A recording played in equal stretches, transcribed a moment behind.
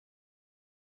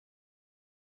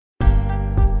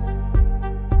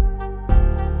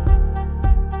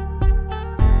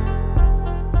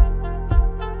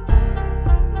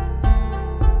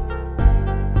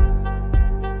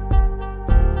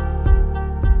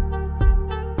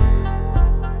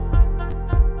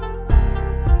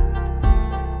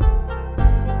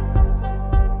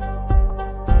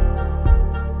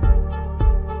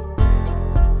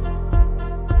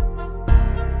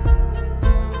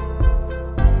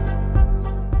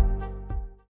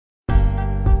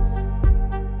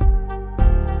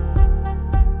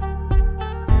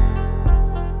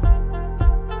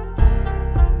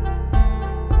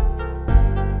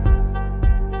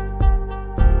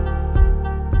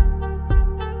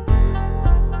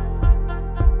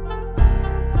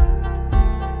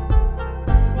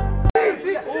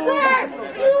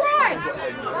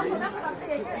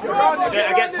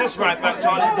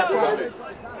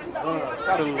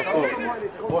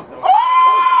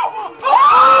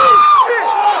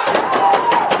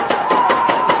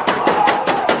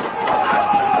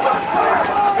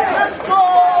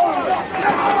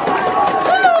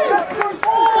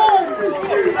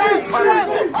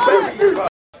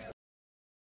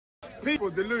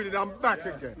People deluded, I'm back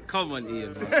again. Come on,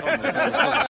 Ian, man. Come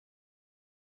on.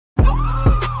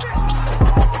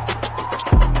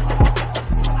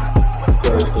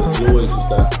 Because you always use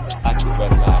that active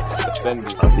red light defending. I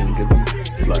think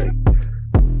it's like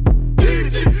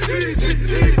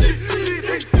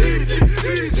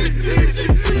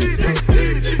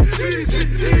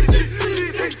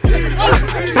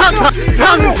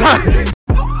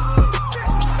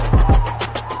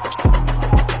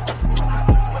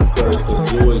because you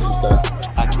always use that active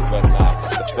red light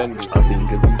defending. I think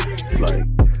it's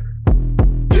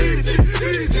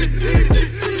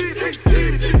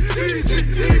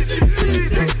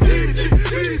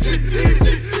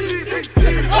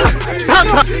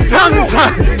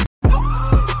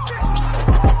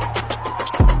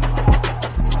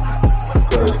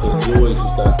because you always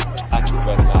use that active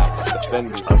red light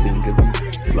defending. I think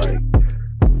it's like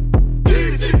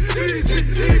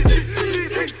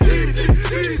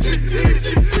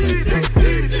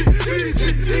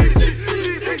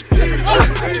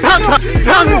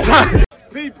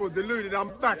People deluded, I'm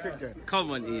back again.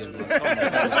 Come on, Ian, man.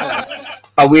 Come on.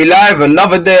 Are we live?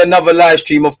 Another day, another live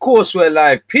stream. Of course we're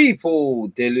live. People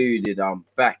deluded, I'm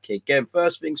back again.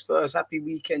 First things first, happy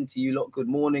weekend to you lot. Good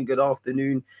morning, good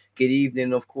afternoon, good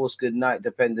evening, of course, good night,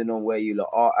 depending on where you lot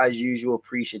are. As usual,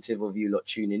 appreciative of you lot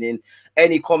tuning in.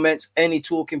 Any comments, any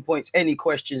talking points, any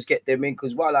questions, get them in,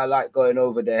 because while I like going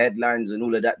over the headlines and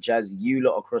all of that jazz, you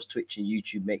lot across Twitch and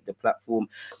YouTube make the platform.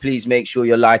 Please make sure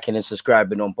you're liking and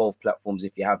subscribing on both platforms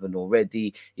if you haven't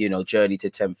already. You know, journey to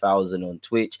 10,000 on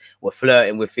Twitch. We're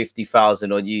flirting with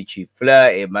 50,000 on YouTube.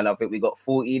 Flirting, man. I think we got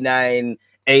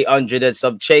 49,800 and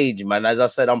some change, man. As I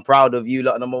said, I'm proud of you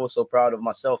lot, and I'm also proud of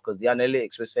myself, because the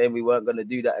analytics were saying we weren't going to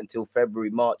do that until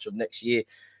February, March of next year.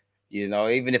 You know,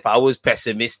 even if I was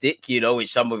pessimistic, you know,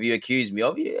 which some of you accused me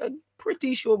of, yeah, I'm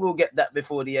pretty sure we'll get that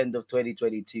before the end of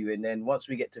 2022. And then once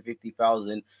we get to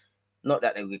 50,000, not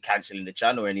that we're cancelling the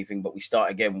channel or anything, but we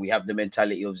start again. We have the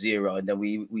mentality of zero, and then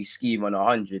we scheme on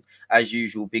 100. As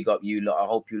usual, big up you lot. I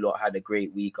hope you lot had a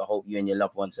great week. I hope you and your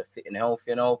loved ones are fit and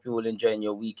healthy, and I hope you all enjoying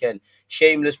your weekend.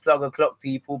 Shameless plug o'clock,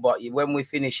 people. But when we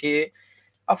finish here,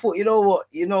 I thought, you know what,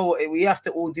 we have to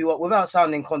all do what, without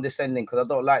sounding condescending, because I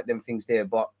don't like them things there,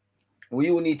 but we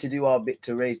all need to do our bit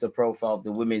to raise the profile of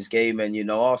the women's game. And, you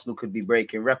know, Arsenal could be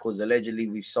breaking records. Allegedly,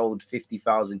 we've sold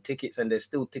 50,000 tickets, and there's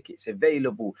still tickets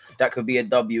available. That could be a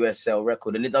WSL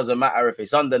record. And it doesn't matter if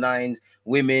it's under nines,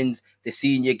 women's, the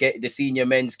senior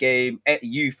men's game,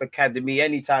 youth academy.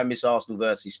 Anytime it's Arsenal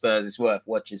versus Spurs, it's worth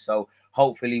watching. So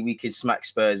hopefully we can smack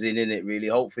Spurs in it, really.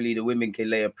 Hopefully the women can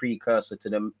lay a precursor to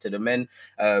the men,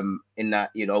 in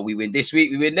that, you know, we win this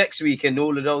week, we win next week, and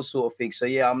all of those sort of things. So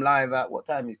yeah, I'm live at, what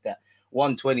time is that?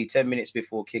 1:20, 10 minutes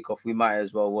before kickoff. We might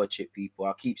as well watch it, people.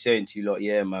 I keep saying to you lot,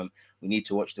 yeah, man, we need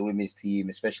to watch the women's team,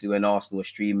 especially when Arsenal are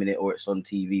streaming it or it's on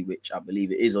TV, which I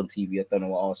believe it is on TV. I don't know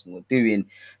what Arsenal are doing.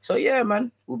 So yeah, man,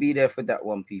 we'll be there for that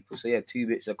one, people. So yeah, 2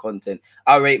 bits of content.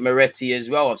 I rate Moretti as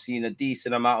well. I've seen a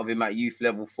decent amount of him at youth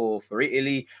level for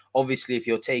Italy. Obviously, if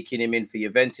you're taking him in for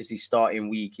Juventus, he's starting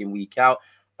week in, week out.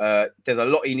 There's a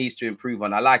lot he needs to improve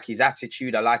on. I like his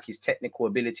attitude. I like his technical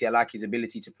ability. I like his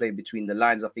ability to play between the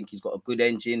lines. I think he's got a good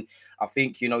engine. I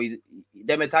think, you know,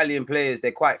 them Italian players,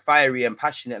 they're quite fiery and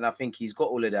passionate, and I think he's got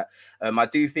all of that. I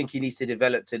do think he needs to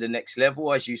develop to the next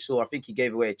level. As you saw, I think he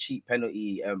gave away a cheap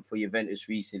penalty for Juventus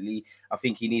recently. I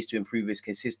think he needs to improve his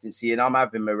consistency, and I'm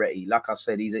having Moretti. Like I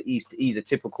said, he's a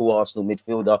typical Arsenal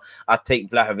midfielder. I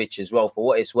take Vlahovic as well. For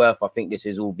what it's worth, I think this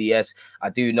is all BS. I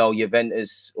do know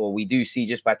Juventus, or we do see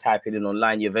just by typing in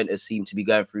online, Juventus seem to be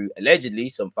going through allegedly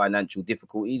some financial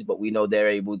difficulties, but we know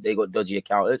they got dodgy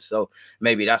accountants, so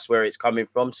maybe that's where it's coming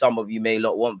from. Some of you may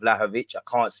not want Vlahovic. I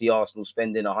can't see Arsenal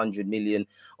spending 100 million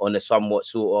on a somewhat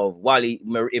sort of, while in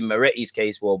Moretti's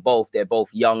case, well, they're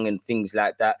both young and things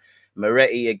like that.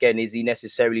 Moretti, again, is he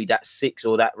necessarily that 6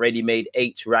 or that ready-made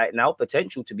 8 right now?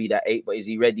 Potential to be that 8, but is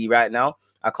he ready right now?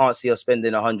 I can't see us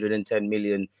spending 110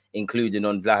 million, including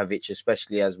on Vlahovic,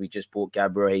 especially as we just bought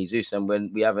Gabriel Jesus, and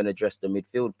when we haven't addressed the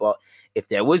midfield. But if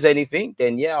there was anything,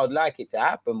 then yeah, I'd like it to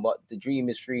happen. But the dream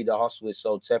is free, the hustle is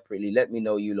sold separately. Let me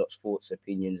know you lot's thoughts,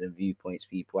 opinions, and viewpoints,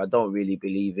 people. I don't really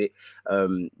believe it.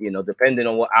 You know, depending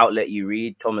on what outlet you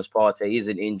read, Thomas Partey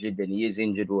isn't injured, then he is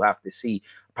injured. We'll have to see.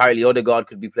 Apparently, Odegaard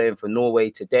could be playing for Norway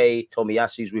today.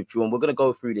 Tomiyasu's withdrawn. We're going to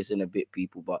go through this in a bit,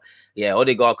 people. But yeah,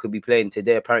 Odegaard could be playing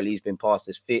today. Apparently, he's been passed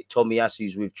as fit.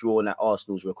 Tomiyasu's withdrawn at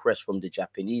Arsenal's request from the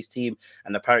Japanese team.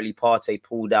 And apparently, Partey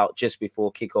pulled out just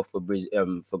before kickoff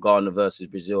for Ghana versus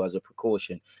Brazil as a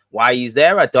precaution. Why he's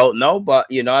there, I don't know.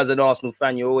 But, you know, as an Arsenal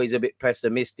fan, you're always a bit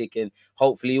pessimistic. And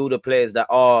hopefully all the players that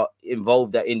are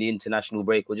involved in the international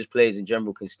break, or just players in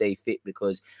general, can stay fit,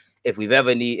 because if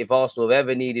Arsenal have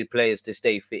ever needed players to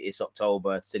stay fit, it's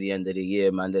October to the end of the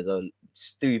year, man. There's a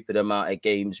stupid amount of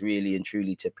games really and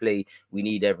truly to play. We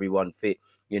need everyone fit.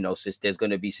 You know, so there's going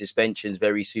to be suspensions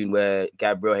very soon where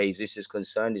Gabriel Jesus is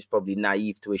concerned. It's probably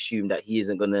naive to assume that he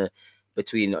isn't going to,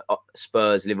 between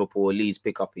Spurs, Liverpool, or Leeds,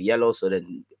 pick up a yellow. So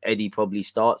then Eddie probably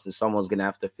starts and someone's going to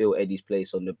have to fill Eddie's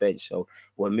place on the bench. So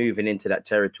we're moving into that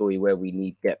territory where we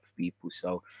need depth, people.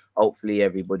 So hopefully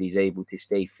everybody's able to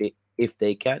stay fit if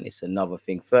they can. It's another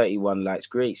thing. 31 likes,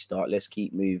 great start. Let's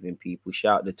keep moving, people.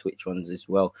 Shout the Twitch ones as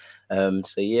well. So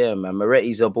yeah, man,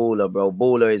 Moretti's a baller, bro.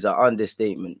 Baller is an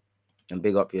understatement. And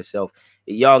big up yourself.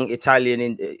 A young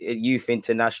Italian youth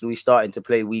international. He's starting to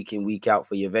play week in, week out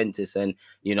for Juventus. And,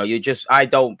 you know, I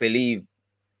don't believe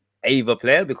either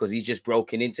player, because he's just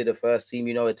broken into the first team.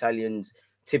 You know, Italians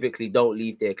typically don't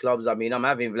leave their clubs. I mean, I'm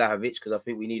having Vlahovic because I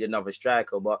think we need another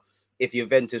striker. But if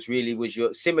Juventus really was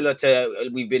similar to,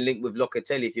 we've been linked with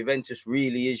Locatelli, if Juventus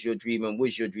really is your dream and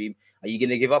was your dream, are you going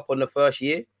to give up on the first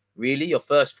year? Really? Your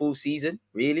first full season?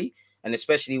 Really? And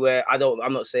especially where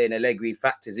I'm not saying Allegri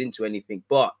factors into anything,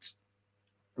 but,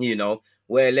 you know,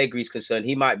 where Allegri's concerned,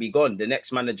 he might be gone. The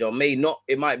next manager may not.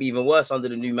 It might be even worse under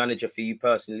the new manager for you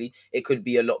personally. It could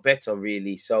be a lot better,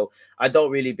 really. So I don't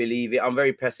really believe it. I'm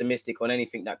very pessimistic on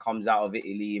anything that comes out of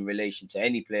Italy in relation to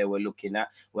any player we're looking at,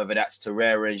 whether that's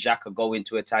Torreira and Xhaka going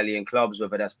to Italian clubs,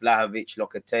 whether that's Vlahovic,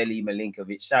 Locatelli,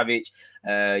 Milinkovic, Savic.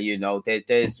 You know,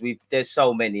 there's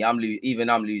so many. I'm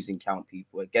losing count,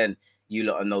 people. Again, you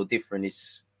lot are no different.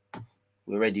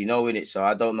 We're already knowing it, so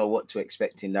I don't know what to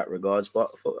expect in that regards.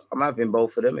 But I'm having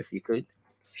both of them, if you could.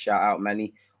 Shout out,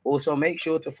 Manny. Also, make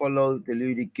sure to follow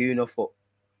Deluded Gooner for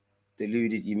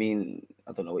Deluded. You mean,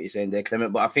 I don't know what you're saying there,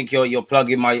 Clement, but I think you're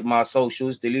plugging my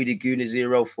socials. Deluded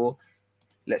Gooner 04.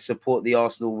 Let's support the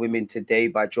Arsenal women today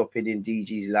by dropping in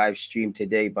DG's live stream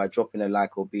today, by dropping a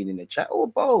like or being in the chat, or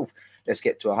both. Let's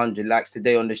get to 100 likes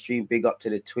today on the stream. Big up to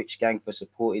the Twitch gang for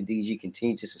supporting DG.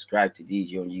 Continue to subscribe to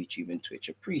DG on YouTube and Twitch.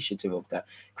 Appreciative of that.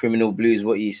 Criminal Blues,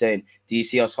 what are you saying? Do you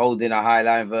see us holding a high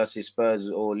line versus Spurs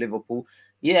or Liverpool?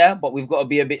 Yeah, but we've got to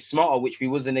be a bit smarter, which we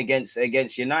wasn't against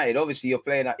United. Obviously, you're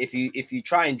playing that. If you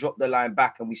try and drop the line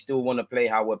back and we still want to play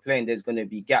how we're playing, there's going to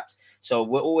be gaps. So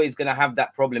we're always going to have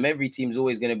that problem. Every team's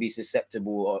always going to be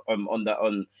susceptible on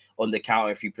the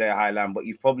counter if you play a high line. But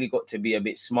you've probably got to be a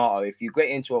bit smarter. If you get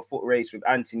into a foot race with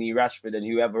Anthony, Rashford, and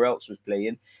whoever else was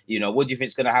playing, you know, what do you think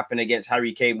is going to happen against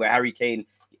Harry Kane? Where Harry Kane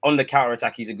on the counter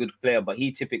attack, he's a good player, but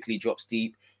he typically drops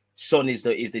deep. Son is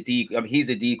the decoy. I mean, he's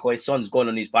the decoy. Son's gone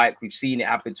on his bike. We've seen it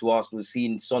happen to Arsenal. We've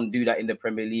seen Son do that in the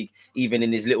Premier League, even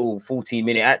in his little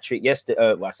 14-minute hat trick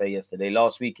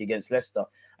last week against Leicester.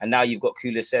 And now you've got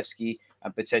Kulusevski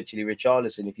and potentially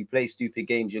Richarlison. If you play stupid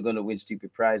games, you're going to win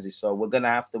stupid prizes. So we're going to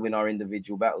have to win our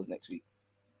individual battles next week.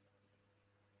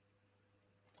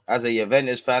 As a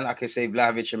Juventus fan, I can say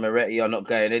Vlahovic and Moretti are not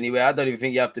going anywhere. I don't even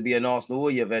think you have to be an Arsenal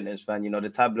or Juventus fan. You know, the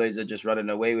tabloids are just running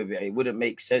away with it. It wouldn't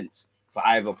make sense for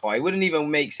either party. It wouldn't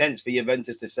even make sense for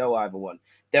Juventus to sell either one.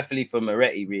 Definitely for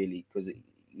Moretti, really, because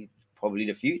probably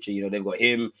the future. You know, they've got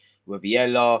him with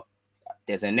Viella.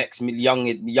 There's a next young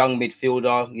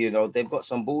midfielder. You know, they've got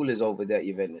some ballers over there at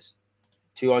Juventus.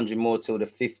 200 more till the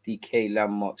 50k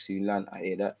landmark soon land. I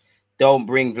hear that. Don't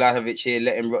bring Vlahovic here.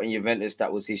 Let him rot in Juventus.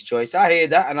 That was his choice. I hear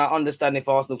that, and I understand if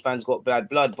Arsenal fans got bad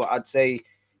blood, but I'd say,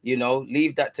 you know,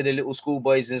 leave that to the little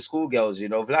schoolboys and schoolgirls. You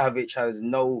know, Vlahovic has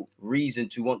no reason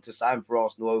to want to sign for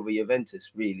Arsenal over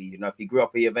Juventus, really. You know, if he grew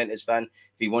up a Juventus fan,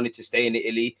 if he wanted to stay in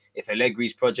Italy, if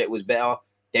Allegri's project was better,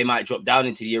 they might drop down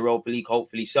into the Europa League,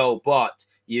 hopefully so. But,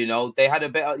 you know, they had a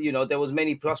better, you know, there was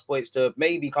many plus points to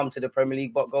maybe come to the Premier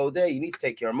League, but go there. You need to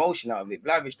take your emotion out of it.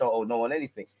 Vlahovic don't owe no one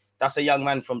anything. That's a young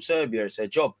man from Serbia. It's a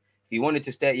job. If he wanted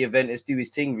to stay at Juventus, do his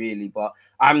thing, really. But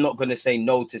I'm not going to say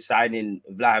no to signing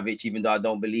Vlahovic, even though I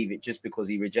don't believe it, just because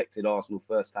he rejected Arsenal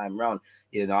first time round.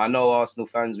 You know, I know Arsenal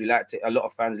fans, a lot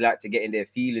of fans like to get in their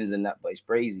feelings and that, but it's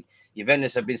crazy.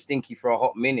 Juventus have been stinky for a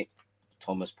hot minute.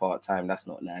 Thomas part-time, that's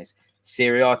not nice.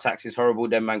 Serie A tax is horrible.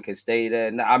 Then man can stay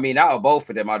there. I mean, out of both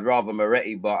of them, I'd rather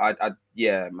Moretti, but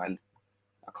yeah, man,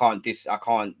 I can't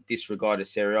disregard the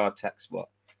Serie A tax, but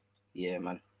yeah,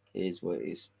 man, it is what it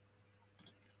is.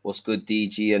 What's good,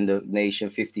 DG and the nation?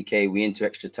 50k. We into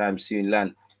extra time soon,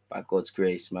 land. By God's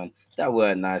grace, man. That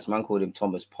weren't nice. Man called him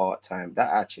Thomas part-time. That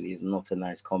actually is not a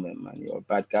nice comment, man. You're a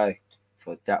bad guy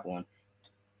for that one.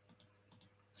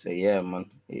 So yeah,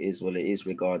 man, it is what it is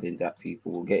regarding that,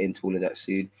 people. We'll get into all of that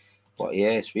soon. But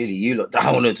yeah, it's really you lot that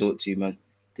I want to talk to, man.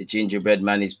 The gingerbread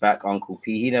man is back, Uncle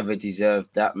P. He never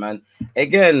deserved that, man.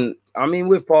 Again, I mean,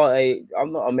 with Partey,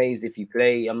 I'm not amazed if you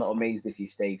play. I'm not amazed if you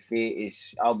stay fit.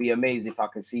 I'll be amazed if I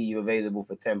can see you available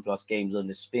for 10 plus games on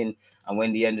the spin. And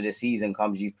when the end of the season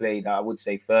comes, you've played, I would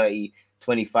say 30,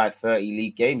 25, 30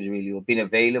 league games, really, or been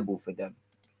available for them.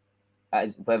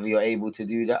 As whether you're able to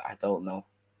do that, I don't know.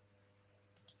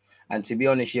 And to be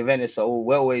honest, Juventus are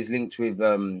always linked with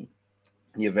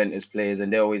Juventus players,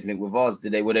 and they're always linked with us.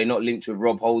 Were they not linked with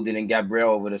Rob Holding and Gabriel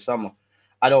over the summer?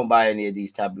 I don't buy any of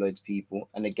these tabloids, people.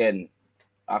 And again,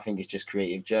 I think it's just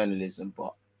creative journalism.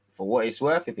 But for what it's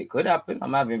worth, if it could happen,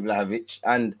 I'm having Vlahovic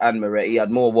and Moretti. I'd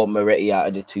more want Moretti out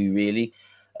of the two, really.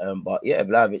 But yeah,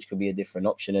 Vlahovic could be a different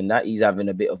option, and that he's having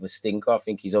a bit of a stinker. I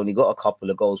think he's only got a couple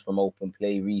of goals from open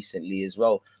play recently as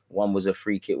well. One was a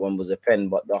free kick, one was a pen,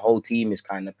 but the whole team is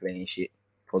kind of playing shit.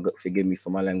 Forgive me for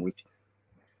my language.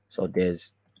 So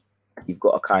you've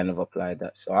got to kind of apply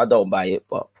that. So I don't buy it,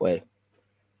 but boy,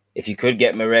 if you could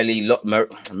get Moretti,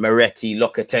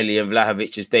 Locatelli, and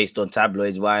Vlahovic just based on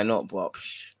tabloids, why not? But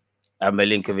and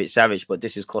Milinkovic-Savic, but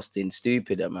this is costing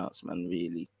stupid amounts, man,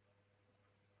 really.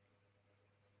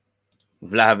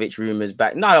 Vlahovic rumors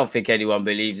back. No, I don't think anyone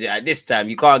believes it at this time.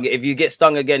 You can't get, if you get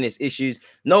stung again, it's issues.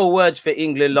 No words for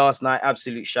England last night.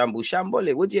 Absolute shambles.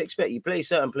 Shambolic. What do you expect? You play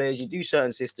certain players, you do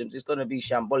certain systems. It's going to be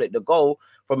shambolic. The goal,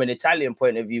 from an Italian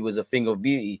point of view, was a thing of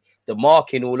beauty. The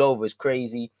marking all over is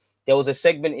crazy. There was a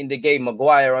segment in the game,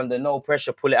 Maguire under no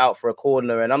pressure, pull it out for a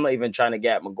corner. And I'm not even trying to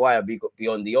get at Maguire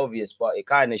beyond the obvious, but it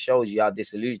kind of shows you how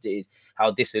disillusioned it is,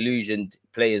 how disillusioned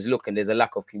players look, and there's a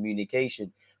lack of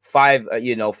communication. 5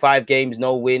 games,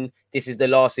 no win. This is the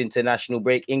last international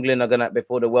break. England are gonna,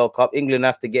 before the World Cup, England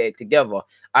have to get it together.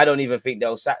 I don't even think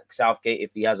they'll sack Southgate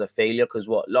if he has a failure, because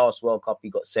last World Cup he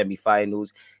got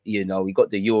semi-finals. We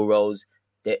got the Euros.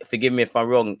 Forgive me if I'm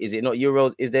wrong. Is it not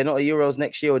Euros? Is there not a Euros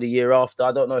next year or the year after?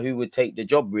 I don't know who would take the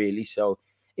job, really. So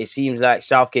it seems like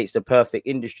Southgate's the perfect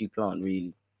industry plant,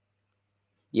 really.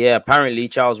 Yeah, apparently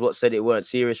Charles Watt said it weren't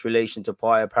serious relation to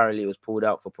Partey. Apparently it was pulled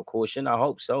out for precaution. I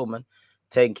hope so, man.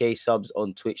 10K subs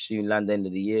on Twitch soon, land end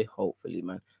of the year, hopefully,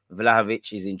 man.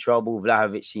 Vlahovic is in trouble.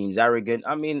 Vlahovic seems arrogant.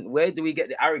 I mean, where do we get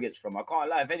the arrogance from? I can't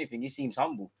lie. If anything, he seems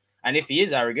humble. And if he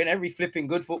is arrogant, every flipping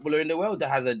good footballer in the world that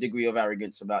has a degree of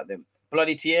arrogance about them.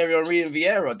 Bloody Thierry Henry and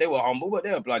Vieira, they were humble, but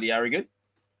they were bloody arrogant.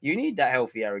 You need that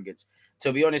healthy arrogance.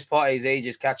 To be honest, Partey's age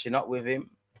is catching up with him.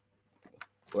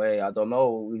 Well, I don't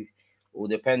know. It all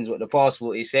depends what the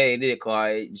passport is saying, did it?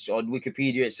 On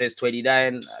Wikipedia, it says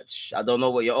 29. I don't know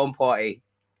what you're on, Partey.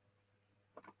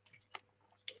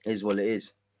 Is what it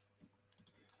is.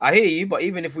 I hear you, but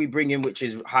even if we bring him, which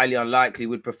is highly unlikely,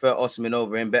 we'd prefer Osimhen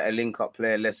over him. Better link-up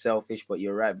player, less selfish, but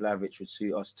you're right, Vlahovic would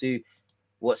suit us too.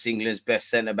 What's England's best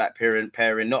centre-back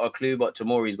pairing? Not a clue, but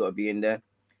Tomori's got to be in there.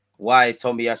 Why is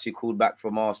Tomiyasu called back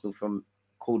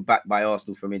by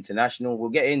Arsenal from international? We'll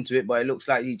get into it, but it looks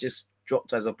like he just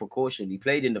dropped as a precaution. He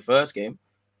played in the first game,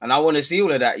 and I want to see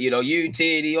all of that. You,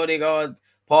 Tierney, Odegaard,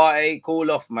 Partey, call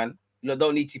off, man. You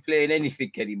don't need to play in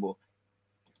anything anymore,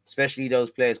 especially those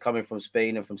players coming from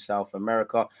Spain and from South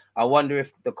America. I wonder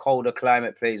if the colder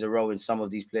climate plays a role in some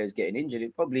of these players getting injured.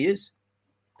 It probably is.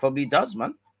 Probably does,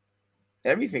 man.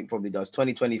 Everything probably does.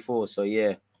 2024, so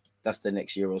yeah, that's the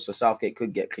next Euro. So Southgate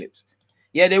could get clips.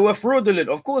 Yeah, they were fraudulent.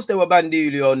 Of course, they were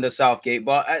bandulio on the Southgate,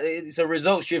 but it's a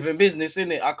results-driven business,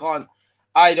 isn't it?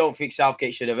 I don't think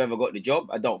Southgate should have ever got the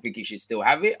job. I don't think he should still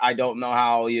have it. I don't know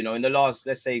how, in the last,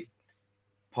 let's say,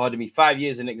 5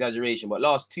 years an exaggeration, but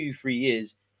last 2-3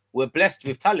 years, we're blessed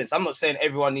with talents. I'm not saying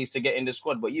everyone needs to get in the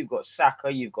squad, but you've got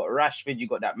Saka, you've got Rashford, you've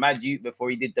got that mad youth before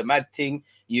he did the mad thing.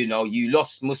 You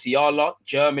lost Musiala.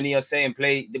 Germany are saying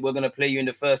we're going to play you in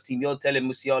the first team. You're telling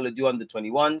Musiala do under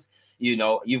 21s. You've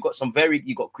got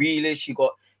you got Grealish,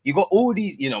 you got all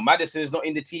these, Maddison's not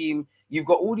in the team. You've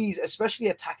got all these, especially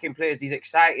attacking players, these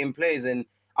exciting players. And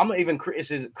I'm not even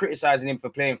criticizing him for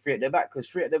playing 3 at the back, because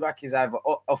 3 at the back is either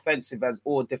offensive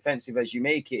or defensive as you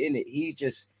make it,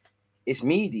 innit? It's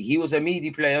meaty. He was a meaty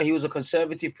player. He was a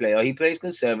conservative player. He plays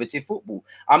conservative football.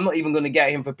 I'm not even going to get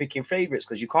him for picking favourites,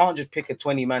 because you can't just pick a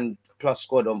 20-man plus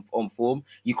squad on form.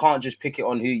 You can't just pick it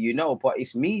on who you know. But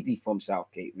it's meaty from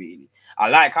Southgate, really. I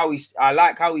like how he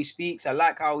speaks. I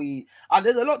like how he.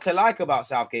 There's a lot to like about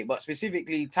Southgate, but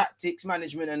specifically tactics,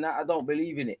 management, and that, I don't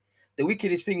believe in it. The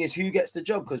wickedest thing is who gets the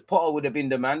job, because Potter would have been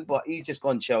the man, but he's just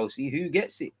gone Chelsea. Who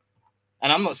gets it?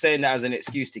 And I'm not saying that as an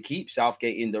excuse to keep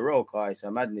Southgate in the role, because it's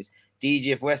a madness. DG,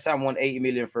 if West Ham want 80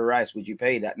 million for Rice, would you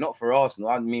pay that? Not for Arsenal.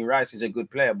 I mean, Rice is a good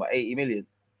player, but 80 million.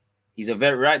 He's a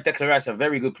very right. Declan Rice, a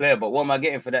very good player, but what am I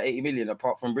getting for that 80 million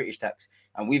apart from British tax?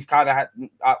 And we've kind of had,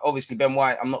 obviously, Ben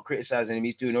White. I'm not criticizing him;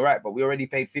 he's doing all right. But we already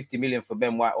paid 50 million for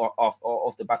Ben White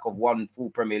off the back of one full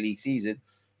Premier League season.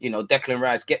 You know, Declan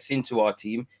Rice gets into our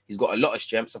team. He's got a lot of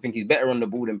strengths. I think he's better on the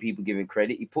ball than people give him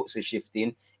credit. He puts a shift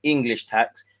in. English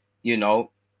tax, you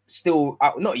know, still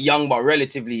not young, but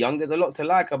relatively young. There's a lot to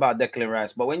like about Declan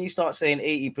Rice. But when you start saying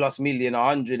 80 plus million,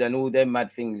 100 and all them mad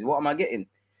things, what am I getting?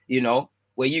 You know,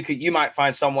 where you might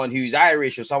find someone who's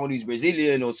Irish or someone who's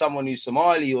Brazilian or someone who's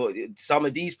Somali or some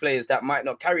of these players that might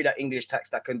not carry that English tax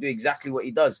that can do exactly what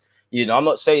he does. You know, I'm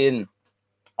not saying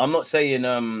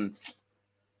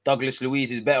Douglas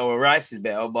Luiz is better or Rice is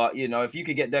better, but you know, if you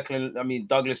could get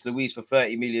Douglas Luiz for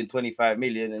 30 million, 25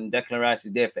 million, and Declan Rice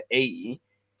is there for 80,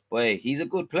 boy, he's a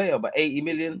good player, but 80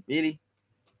 million, really?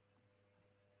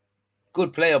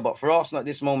 Good player, but for Arsenal at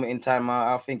this moment in time,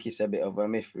 I think it's a bit of a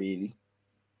myth, really.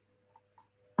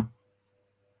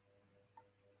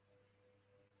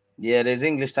 Yeah, there's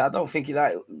English. I don't think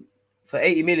for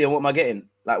 80 million, what am I getting?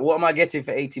 Like, what am I getting for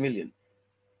 80 million?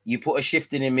 You put a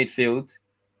shift in midfield,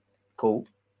 cool.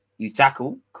 You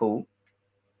tackle, cool.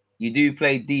 You do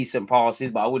play decent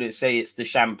passes, but I wouldn't say it's the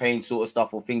champagne sort of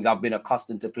stuff or things I've been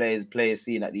accustomed to players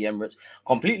seeing at the Emirates.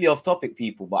 Completely off topic,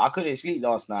 people, but I couldn't sleep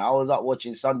last night. I was up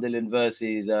watching Sunderland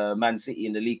versus Man City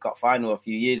in the League Cup final a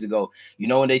few years ago. You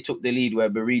know, when they took the lead where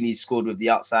Barini scored with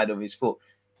the outside of his foot.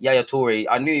 Yaya Toure,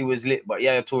 I knew he was lit, but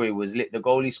Yaya Toure was lit. The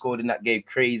goal he scored in that game,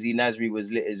 crazy. Nasri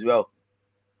was lit as well.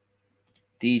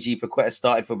 DG Paqueta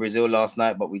started for Brazil last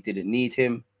night, but we didn't need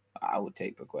him. I would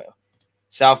take Paqueta.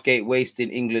 Southgate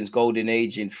wasting England's golden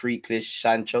age in Freaklish,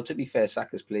 Sancho. To be fair,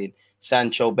 Saka's playing.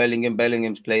 Sancho,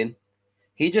 Bellingham's playing.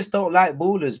 He just don't like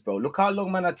ballers, bro. Look how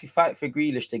long man had to fight for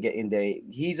Grealish to get in there.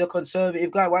 He's a conservative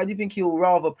guy. Why do you think he'll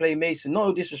rather play Mason?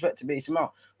 No disrespect to Mason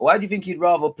Mount. Why do you think he'd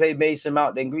rather play Mason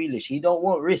Mount than Grealish? He don't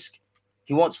want risk.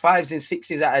 He wants 5s and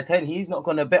 6s out of 10. He's not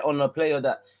going to bet on a player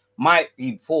that might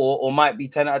be 4 or might be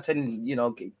 10 out of 10. You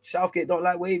know, Southgate don't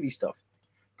like wavy stuff.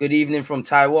 Good evening from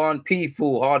Taiwan.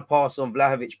 People, hard pass on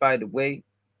Vlahovic, by the way.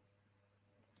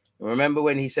 Remember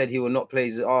when he said he will not play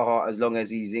Zaha as long as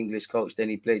he's English coach, then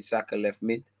he played Saka left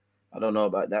mid? I don't know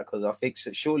about that because I think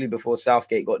surely before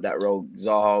Southgate got that role,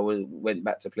 Zaha went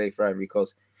back to play for Ivory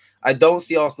Coast. I don't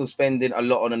see Arsenal spending a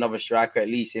lot on another striker, at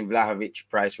least in Vlahovic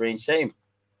price range. Same.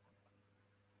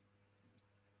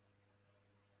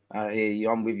 I hear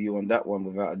you. I'm with you on that one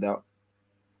without a doubt.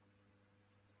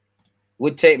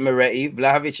 Would take Moretti.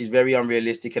 Vlahovic is very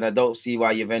unrealistic, and I don't see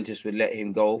why Juventus would let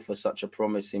him go for such a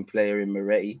promising player in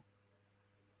Moretti.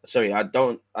 Sorry, I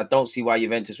don't see why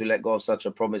Juventus would let go of such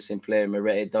a promising player in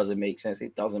Moretti. It doesn't make sense.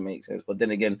 It doesn't make sense. But then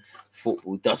again,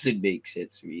 football doesn't make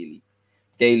sense, really.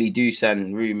 Daily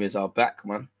Dusan rumors are back,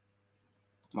 man.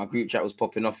 My group chat was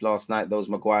popping off last night. Those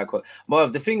Maguire.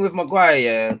 But the thing with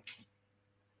Maguire,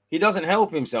 he doesn't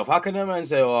help himself. How can a man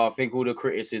say, "Oh, I think all the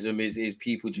criticism is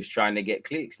people just trying to get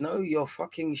clicks"? No, you're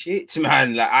fucking shit,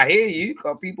 man. Like, I hear you,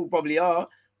 because people probably are,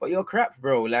 but you're crap,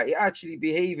 bro. Like, you're actually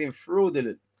behaving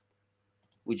fraudulent.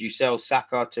 Would you sell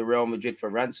Saka to Real Madrid for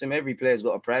ransom? Every player's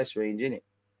got a price range, innit?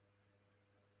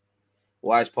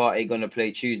 Why is Partey going to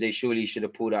play Tuesday? Surely he should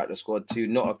have pulled out the squad too.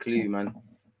 Not a clue, man.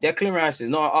 Declan Rice is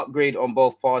not an upgrade on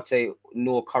both Partey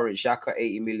nor current Xhaka.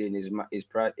 80 million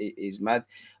is mad.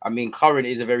 I mean, current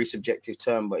is a very subjective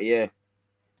term, but yeah.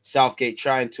 Southgate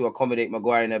trying to accommodate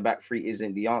Maguire in the back three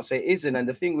isn't the answer. It isn't. And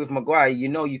the thing with Maguire, you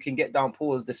know, you can get down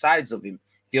towards the sides of him.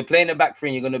 If you're playing a back three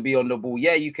and you're going to be on the ball,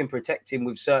 yeah, you can protect him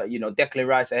with certain, you know, Declan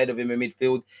Rice ahead of him in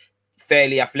midfield,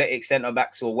 fairly athletic centre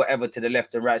backs or whatever to the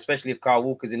left and right, especially if Kyle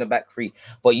Walker's in the back three.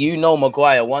 But you know,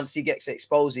 Maguire, once he gets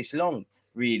exposed, it's long.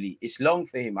 Really, it's long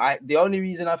for him. The only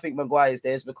reason I think Maguire is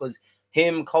there is because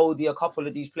him, Cody, a couple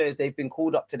of these players, they've been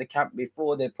called up to the camp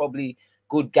before. They're probably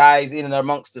good guys in and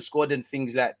amongst the squad and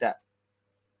things like that.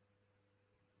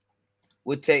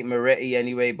 Would take Moretti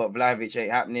anyway, but Vlahovic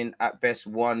ain't happening. At best,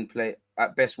 one player.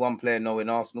 No, in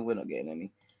Arsenal, we're not getting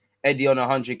any. Eddie on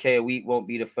 100k a week won't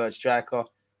be the third striker.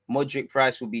 Modric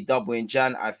price will be double in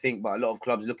Jan, I think, but a lot of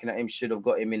clubs looking at him should have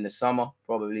got him in the summer,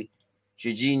 probably.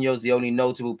 Jorginho's the only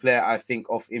notable player I think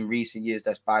of in recent years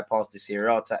that's bypassed the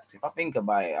Serie A tax. If I think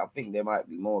about it, I think there might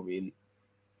be more, really.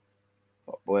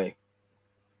 But boy,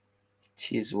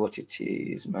 it is what it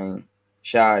is, man.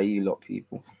 Shout out you lot,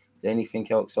 people. Is there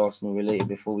anything else Arsenal related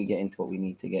before we get into what we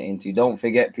need to get into? Don't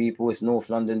forget, people, it's North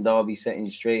London Derby setting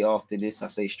straight after this. I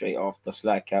say straight after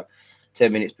slide cap.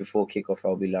 10 minutes before kickoff,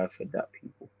 I'll be live for that,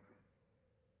 people.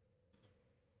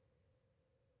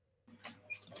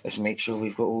 Let's make sure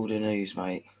we've got all the news,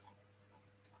 mate.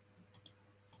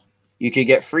 You could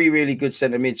get 3 really good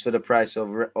centre mids for the price of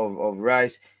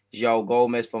Rice. João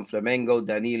Gomez from Flamengo,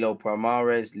 Danilo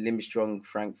Palmares, Limstrong,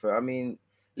 Frankfurt. I mean,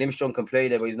 Limstrong can play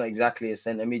there, but he's not exactly a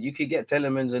centre mid. You could get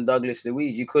Telemans and Douglas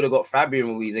Luiz. You could have got Fabian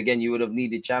Ruiz. Again, you would have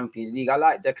needed Champions League. I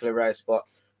like Declan Rice, but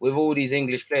with all these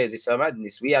English players, it's a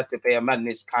madness. We had to pay a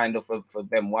madness kind of for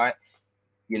Ben White.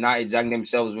 United zang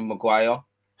themselves with Maguire,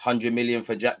 100 million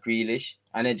for Jack Grealish,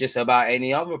 and then just about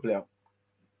any other player.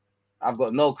 I've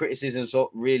got no criticism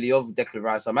really of Declan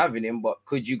Rice. I'm having him, but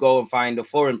could you go and find a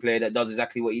foreign player that does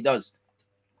exactly what he does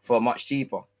for much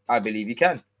cheaper? I believe you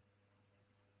can.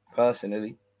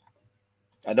 Personally,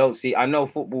 I don't see. I know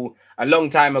football a long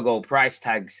time ago. Price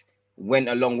tags went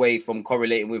a long way from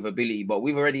correlating with ability, but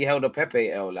we've already held a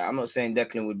Pepe L. Like, I'm not saying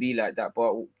Declan would be like that,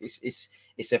 but it's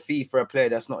a fee for a player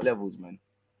that's not levels, man.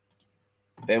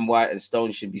 Ben White and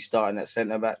Stones should be starting at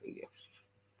centre back.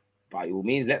 By all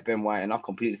means, let Ben White, and I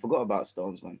completely forgot about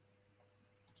Stones, man.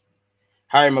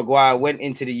 Harry Maguire went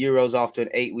into the Euros after an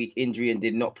 8-week injury and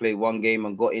did not play one game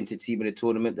and got into team of the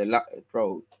tournament.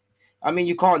 Bro, I mean,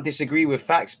 you can't disagree with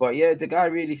facts, but yeah, the guy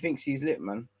really thinks he's lit,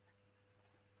 man.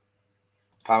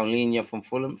 Paulinho from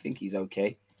Fulham, think he's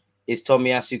okay. Is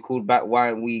Tomiyasu called back?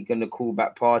 Why aren't we going to call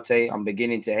back Partey? I'm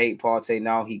beginning to hate Partey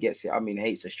now. He gets it. I mean,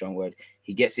 hate's a strong word.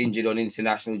 He gets injured on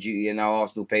international duty and now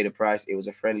Arsenal pay the price. It was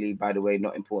a friendly, by the way,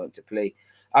 not important to play.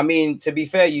 I mean, to be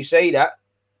fair, you say that,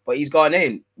 but he's gone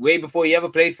in. Way before he ever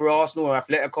played for Arsenal or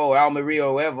Atletico or Almeria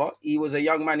or wherever, he was a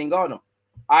young man in Ghana.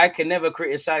 I can never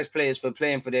criticize players for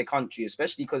playing for their country,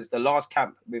 especially because it's the last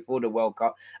camp before the World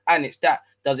Cup. And it's that.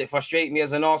 Does it frustrate me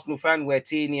as an Arsenal fan where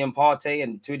Tierney and Partey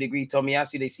and to a degree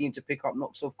Tomiyasu, they seem to pick up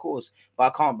knocks, of course. But I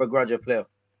can't begrudge a player.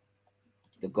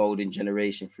 The golden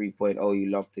generation 3.0, you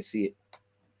love to see it.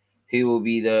 Who will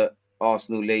be the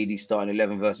Arsenal lady starting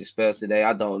 11 versus Spurs today?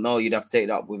 I don't know. You'd have to take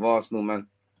that up with Arsenal, man.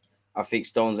 I think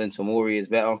Stones and Tomori is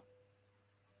better.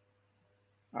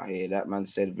 I hear that man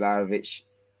said Vlahovic.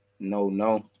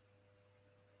 No.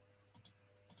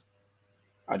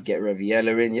 I'd get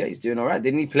Reviella in. Yeah, he's doing all right.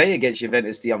 Didn't he play against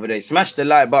Juventus the other day? Smash the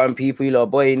like button, people. You lot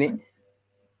boy, innit?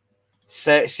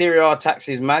 Serie A tax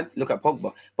is mad. Look at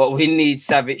Pogba. But we need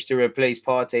Savic to replace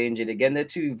Partey injured again. They're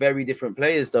two very different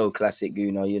players, though, classic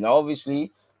Guna. You know,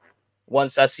 obviously,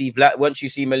 once you see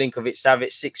Milinkovic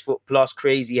Savic, 6 foot plus,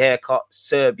 crazy haircut,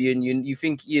 Serbian, you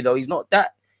think, you know, he's not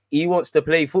that. He wants to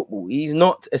play football. He's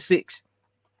not a 6.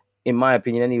 In my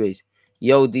opinion, anyways.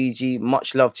 Yo, DG,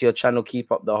 much love to your channel.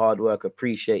 Keep up the hard work.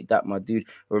 Appreciate that, my dude.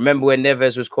 Remember when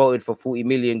Neves was quoted for 40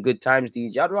 million? Good times,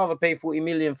 DG. I'd rather pay 40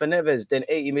 million for Neves than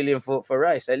 80 million for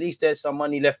Rice. At least there's some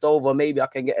money left over. Maybe I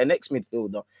can get an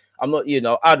ex-midfielder. I'm not,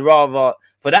 I'd rather,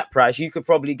 for that price, you could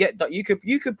probably get that. You could,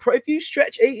 if you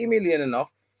stretch 80 million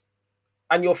enough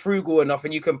and you're frugal enough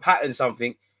and you can pattern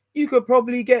something, you could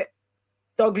probably get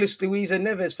Douglas Luiz and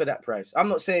Neves for that price. I'm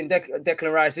not saying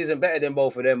Declan Rice isn't better than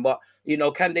both of them, but,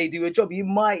 can they do a job? You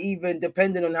might even,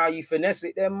 depending on how you finesse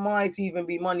it, there might even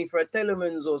be money for a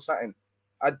Telemans or something.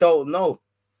 I don't know.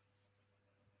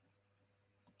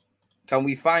 Can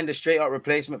we find a straight-up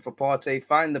replacement for Partey?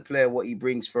 Find the player, what he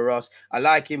brings for us. I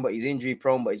like him, but he's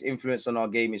injury-prone, but his influence on our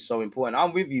game is so important.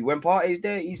 I'm with you. When Partey's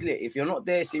there, he's lit. If you're not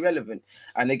there, it's irrelevant.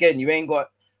 And again, you ain't got...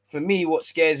 For me, what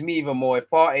scares me even more,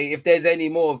 if there's any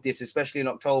more of this, especially in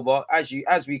October, as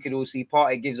we could all see,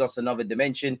 Partey gives us another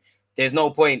dimension. There's no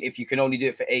point if you can only do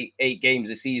it for eight games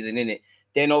a season, innit?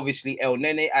 Then obviously El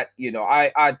Nene,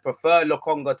 I'd prefer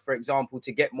Lokonga, for example,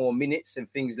 to get more minutes and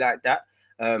things like that.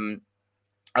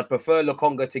 I'd prefer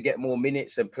Lokonga to get more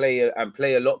minutes and play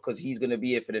a lot because he's going to be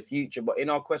here for the future. But in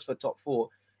our quest for top 4,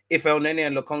 if El Nene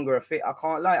and Lokonga are fit, I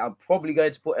can't lie. I'm probably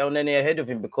going to put El Nene ahead of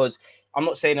him because I'm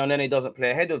not saying El Nene doesn't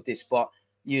play ahead of this, but,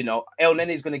 El Nene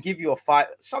is going to give you a 5,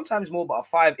 sometimes more, but a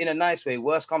 5 in a nice way.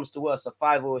 Worst comes to worst, a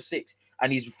 5 or a 6.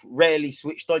 And he's rarely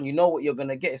switched on. You know what you're going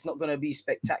to get. It's not going to be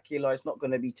spectacular. It's not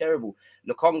going to be terrible.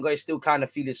 Lokonga is still kind of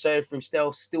feeling sorry for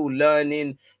himself, still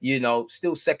learning,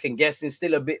 still second guessing,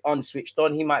 still a bit unswitched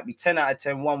on. He might be 10 out of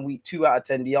 10 one week, 2 out of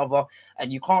 10 the other.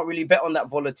 And you can't really bet on that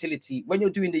volatility when you're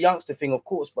doing the youngster thing, of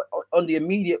course, but on the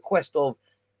immediate quest of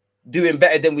doing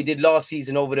better than we did last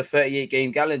season over the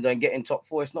 38-game calendar and getting top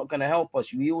 4, it's not going to help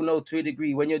us. We all know to a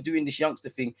degree when you're doing this youngster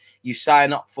thing, you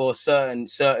sign up for certain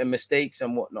mistakes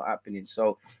and whatnot happening.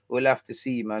 So we'll have to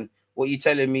see, man. What you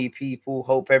telling me, people?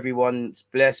 Hope everyone's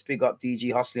blessed. Big up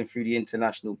DG hustling through the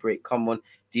international break. Come on.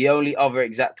 The only other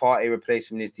exact Partey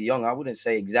replacement is De Jong. I wouldn't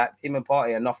say exact. Him and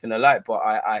Partey are nothing alike, but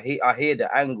I hear the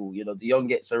angle. De Jong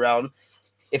gets around.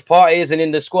 If Partey isn't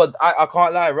in the squad, I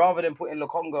can't lie. Rather than putting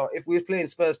Lokonga, if we're playing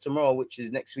Spurs tomorrow, which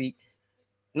is next week,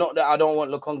 not that I don't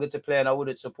want Lokonga to play and I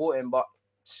wouldn't support him, but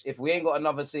if we ain't got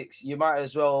another 6, you might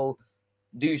as well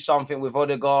do something with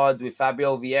Odegaard, with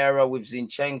Fabio Vieira, with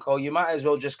Zinchenko. You might as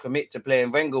well just commit to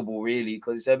playing Wenger ball, really,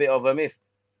 because it's a bit of a myth.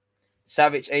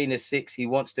 Savic ain't a 6. He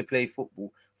wants to play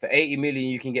football. For 80 million,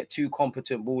 you can get 2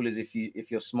 competent ballers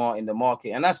if you're smart in the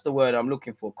market. And that's the word I'm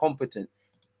looking for, competent.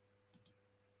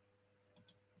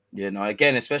 You know,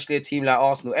 again, especially a team like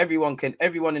Arsenal, everyone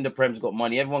in the Prem's got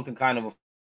money. Everyone can kind of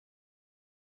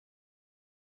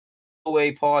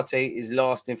away. Partey is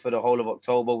lasting for the whole of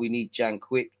October. We need Jan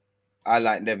quick. I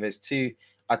like Neves too.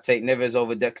 I'd take Neves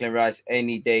over Declan Rice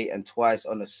any day and twice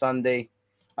on a Sunday.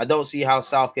 I don't see how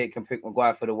Southgate can pick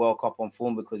Maguire for the World Cup on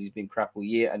form because he's been crap all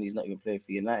year and he's not even playing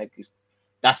for United because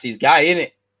that's his guy,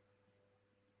 innit?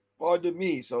 Pardon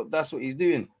me. So that's what he's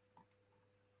doing.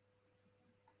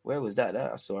 Where was that?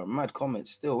 I saw a mad comment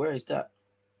still. Where is that?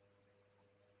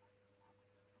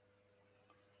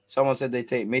 Someone said they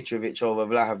take Mitrovic over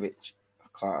Vlahovic.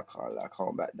 I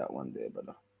can't back that one there,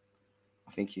 brother.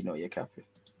 I think you know you're capping.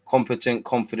 Competent,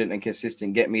 confident, and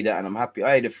consistent. Get me that, and I'm happy.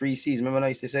 The 3 C's. Remember when I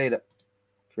used to say that?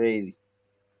 Crazy.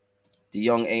 De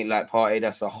Jong ain't like Partey.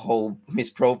 That's a whole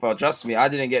misprofile. Trust me, I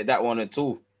didn't get that one at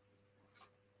all.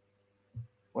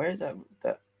 Where is that?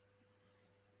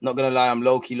 Not gonna lie, I'm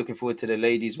low-key looking forward to the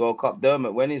Ladies World Cup.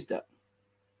 Dermot, when is that?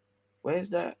 Where is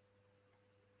that?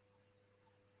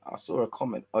 I saw a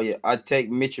comment. Oh yeah, I'd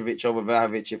take Mitrovic over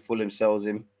Vlahovic if Fulham sells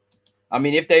him. I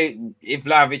mean, if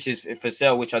Vlahovic is for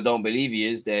sale, which I don't believe he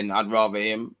is, then I'd rather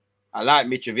him. I like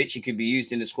Mitrovic. He could be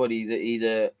used in the squad. He's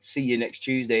a see you next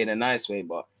Tuesday in a nice way,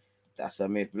 but that's a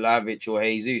myth. Vlahovic or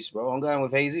Jesus, bro. I'm going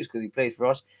with Jesus because he played for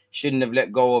us. Shouldn't have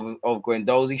let go of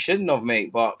Guendouzi. Shouldn't have,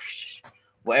 mate. But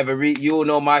whatever, you all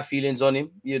know my feelings on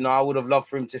him. You know, I would have loved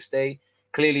for him to stay.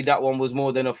 Clearly, that one was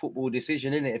more than a football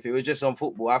decision, innit? If it was just on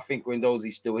football, I think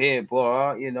Guendouzi's still here.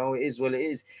 But, you know, it is what it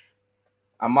is.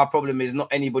 And my problem is not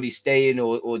anybody staying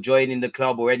or joining the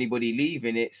club or anybody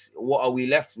leaving. It's what are we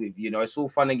left with? You know, it's all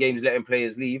fun and games letting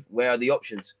players leave. Where are the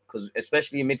options? Because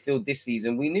especially in midfield this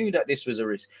season, we knew that this was a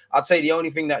risk. I'd say the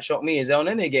only thing that shocked me is El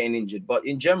Nene getting injured. But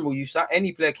in general,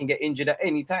 any player can get injured at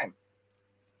any time.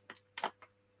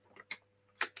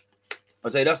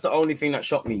 I'd say that's the only thing that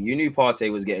shocked me. You knew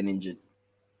Partey was getting injured.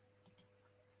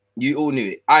 You all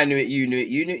knew it. I knew it. You knew it.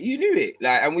 You knew it.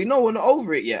 Like, and we know we're not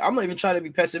over it yet. I'm not even trying to be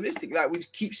pessimistic. Like, we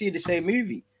keep seeing the same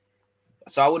movie.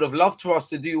 So I would have loved for us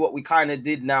to do what we kind of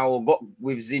did now, or got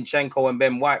with Zinchenko and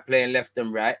Ben White playing left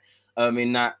and right.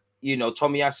 In that, you know,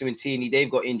 Tomiyasu and Tierney,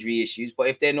 they've got injury issues, but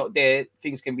if they're not there,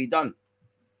 things can be done.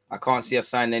 I can't see us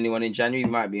signing anyone in January.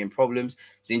 We might be in problems.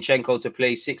 Zinchenko to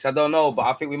play 6. I don't know, but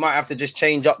I think we might have to just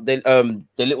change up the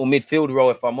little midfield role,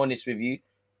 if I'm honest with you.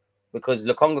 Because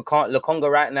Lokonga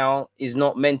right now is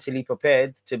not mentally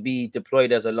prepared to be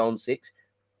deployed as a lone 6.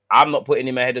 I'm not putting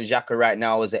him ahead of Xhaka right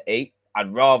now as an 8.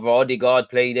 I'd rather Odegaard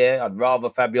play there. I'd rather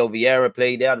Fabio Vieira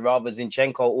play there. I'd rather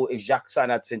Zinchenko, or if Xhaka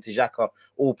happened to Xhaka,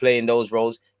 all playing those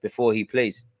roles before he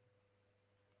plays.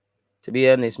 To be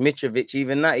honest, Mitrovic,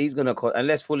 even that, he's going to cost,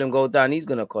 unless Fulham go down, he's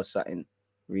going to cost something,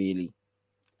 really.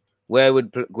 Where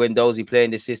would Guendouzi play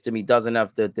in the system? He doesn't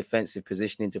have the defensive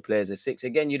positioning to play as a 6.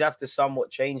 Again, you'd have to somewhat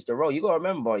change the role. You got to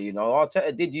remember, you know,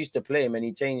 Arteta did used to play him and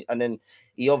he changed, and then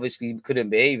he obviously couldn't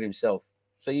behave himself.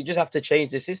 So you just have to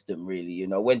change the system, really. You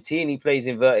know, when Tierney plays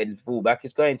inverted fullback,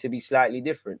 it's going to be slightly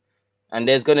different. And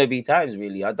there's going to be times,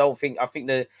 really. I think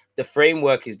the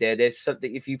framework is there. There's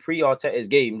something, if you pre-Arteta's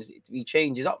games, he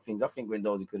changes up things. I think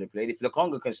Guendouzi could have played. If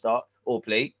Lokonga can start or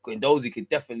play, Guendouzi could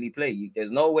definitely play.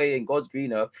 There's no way in God's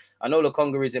green earth. I know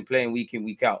Lokonga isn't playing week in,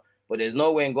 week out, but there's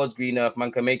no way in God's green earth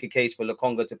man can make a case for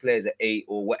Lokonga to play as an 8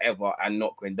 or whatever and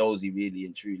not Guendouzi, really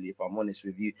and truly, if I'm honest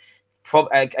with you.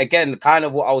 Again, kind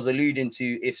of what I was alluding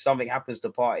to, if something happens to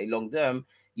Partey long term,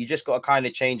 you just got to kind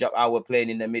of change up how we're playing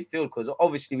in the midfield, because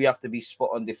obviously we have to be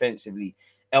spot on defensively.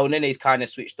 El Nene's kind of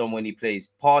switched on when he plays.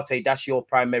 Partey, that's your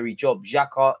primary job.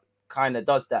 Xhaka kind of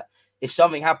does that. If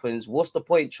something happens, what's the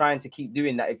point trying to keep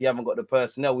doing that if you haven't got the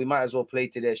personnel? We might as well play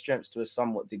to their strengths to a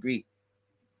somewhat degree.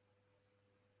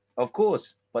 Of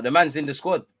course, but the man's in the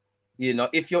squad. You know,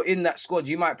 if you're in that squad,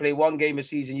 you might play 1 game a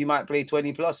season, you might play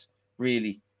 20 plus,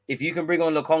 really. If you can bring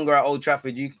on Lokonga at Old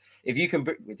Trafford, did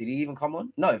he even come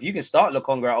on? No, if you can start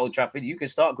Lokonga at Old Trafford, you can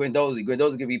start Guendouzi.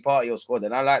 Guendouzi can be part of your squad,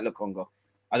 and I like Lokonga.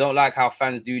 I don't like how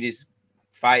fans do this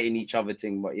fighting each other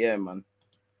thing, but yeah, man.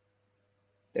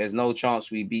 There's no chance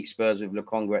we beat Spurs with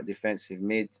Lokonga at defensive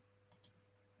mid.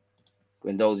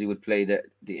 Guendouzi would play the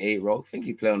 8 role. I think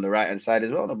he'd play on the right-hand side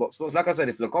as well on the box. Like I said,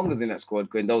 if Lokonga's in that squad,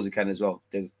 Guendouzi can as well.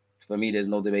 For me, there's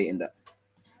no debate in that.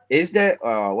 Is there...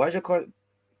 why is your...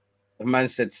 A man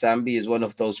said Sambi is one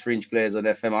of those fringe players on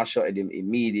FM. I shot at him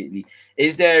immediately.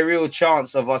 Is there a real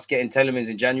chance of us getting Telemans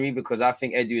in January? Because I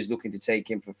think Edu is looking to take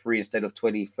him for free instead of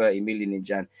 20, 30 million in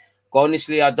Jan.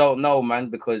 Honestly, I don't know, man,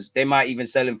 because they might even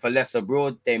sell him for less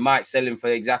abroad. They might sell him for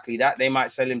exactly that. They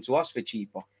might sell him to us for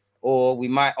cheaper. Or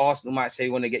Arsenal might say,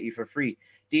 we want to get you for free.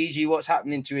 DG, what's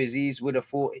happening to Aziz? Would have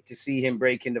thought to see him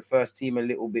break in the first team a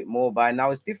little bit more by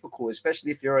now. It's difficult, especially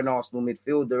if you're an Arsenal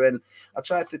midfielder. And I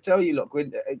tried to tell you, look,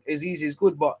 Aziz is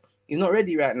good, but he's not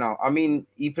ready right now. I mean,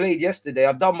 he played yesterday.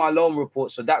 I've done my loan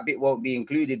report, so that bit won't be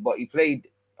included, but he played,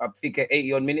 I think, at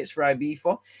 80-odd minutes for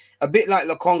Ibiza. A bit like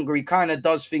Lokonga, he kind of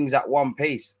does things at one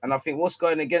pace. And I think what's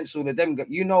going against all of them,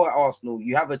 you know, at Arsenal,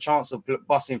 you have a chance of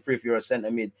busting through if you're a centre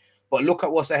mid. But look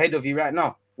at what's ahead of you right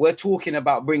now. We're talking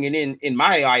about bringing in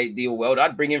my ideal world,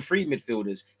 I'd bring in 3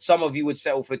 midfielders. Some of you would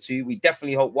settle for 2. We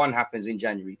definitely hope 1 happens in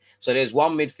January. So there's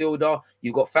 1 midfielder.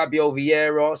 You've got Fabio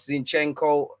Vieira,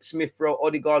 Zinchenko, Smith Rowe,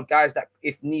 Odegaard, guys that,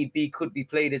 if need be, could be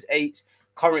played as 8.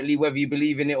 Currently, whether you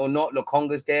believe in it or not,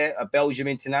 Lokonga's there, a Belgium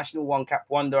international, 1-cap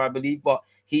wonder, I believe, but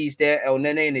he's there. El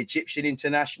Nene, an Egyptian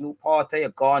international. Partey, a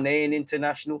Ghanaian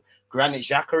international. Granit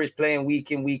Xhaka is playing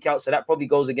week in, week out, so that probably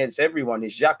goes against everyone.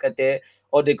 Is Xhaka there,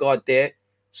 Odegaard there?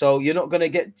 So you're not going to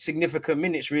get significant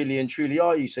minutes, really and truly,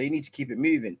 are you? So you need to keep it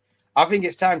moving. I think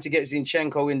it's time to get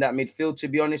Zinchenko in that midfield, to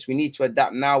be honest. We need to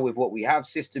adapt now with what we have.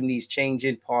 System needs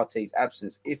changing. Partey's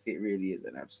absence, if it really is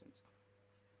an absence.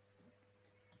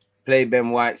 Play Ben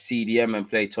White, CDM, and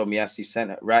play Tomiyasu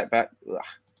centre, right back. Ugh.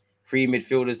 3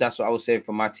 midfielders, that's what I was saying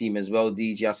for my team as well.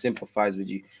 DG, I sympathize with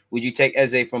you. Would you take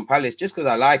Eze from Palace? Just because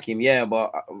I like him, yeah,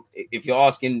 but if you're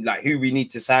asking like who we need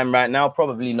to sign right now,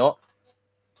 probably not.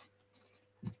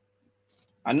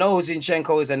 I know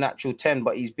Zinchenko is a natural 10,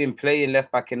 but he's been playing left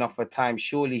back enough for time.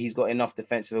 Surely he's got enough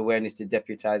defensive awareness to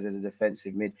deputize as a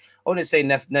defensive mid. I wouldn't say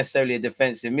necessarily a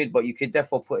defensive mid, but you could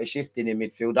definitely put a shift in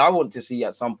midfield. I want to see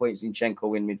at some point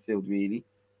Zinchenko in midfield, really,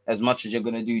 as much as you're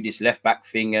going to do this left back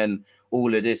thing and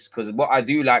all of this. Because what I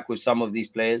do like with some of these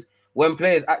players, when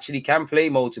players actually can play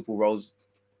multiple roles,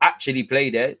 actually play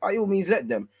there, by all means, let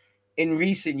them. In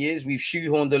recent years, we've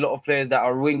shoehorned a lot of players that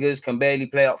are wingers, can barely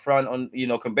play up front,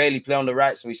 can barely play on the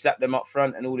right, so we slap them up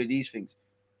front and all of these things.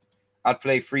 I'd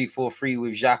play 3-4-3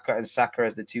 with Xhaka and Saka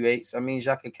as the 2-8s. I mean,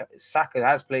 Saka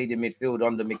has played in midfield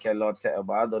under Mikel Arteta,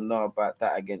 but I don't know about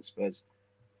that against Spurs.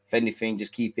 If anything,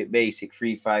 just keep it basic,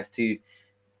 3-5-2,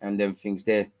 and then things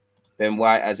there. Ben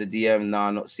White as a DM,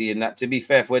 nah, not seeing that. To be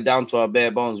fair, if we're down to our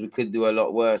bare bones, we could do a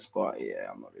lot worse, but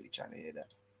yeah, I'm not really trying to hear that.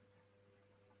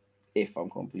 If I'm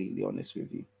completely honest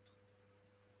with you.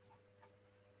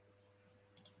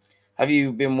 Have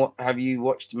you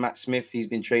watched Matt Smith? He's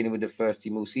been training with the first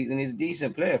team all season. He's a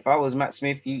decent player. If I was Matt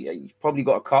Smith, you probably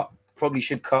got a cut. Probably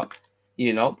should cut,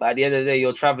 But at the end of the day,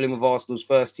 you're traveling with Arsenal's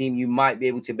first team. You might be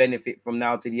able to benefit from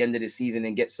now to the end of the season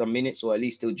and get some minutes, or at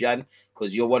least till Jan,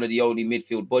 because you're one of the only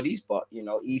midfield bodies. But,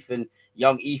 young Ethan,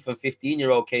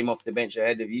 15-year-old, came off the bench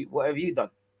ahead of you. What have you done?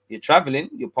 You're traveling.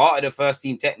 You're part of the first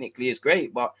team. Technically, it's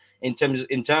great, but in terms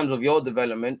of your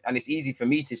development, and it's easy for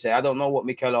me to say, I don't know what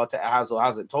Mikel Arteta has or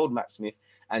hasn't told Matt Smith.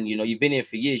 And you've been here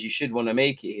for years. You should want to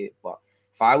make it here. But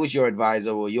if I was your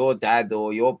advisor or your dad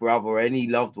or your brother or any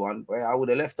loved one, well, I would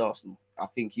have left Arsenal. I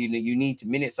think you need to,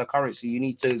 minutes are currency. You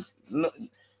need to,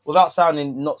 without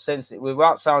sounding not sensitive,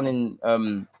 without sounding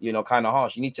kind of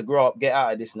harsh. You need to grow up, get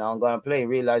out of this now, and go and play.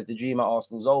 Realize the dream at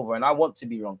Arsenal's over. And I want to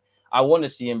be wrong. I want to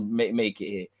see him make it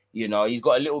here. He's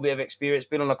got a little bit of experience,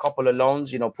 been on a couple of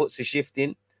loans, puts a shift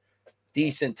in.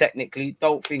 Decent technically.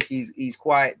 Don't think he's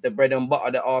quite the bread and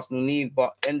butter that Arsenal need,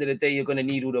 but end of the day, you're going to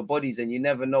need all the bodies, and you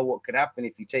never know what could happen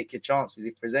if you take your chances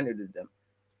if presented with them.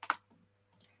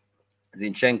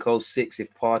 Zinchenko 6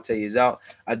 if Partey is out.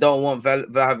 I don't want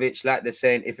Vlahovic, like they're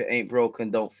saying, if it ain't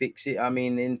broken, don't fix it. I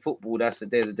mean, in football, there's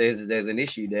an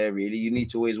issue there, really. You need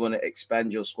to always want to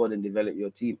expand your squad and develop your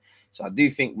team. So I do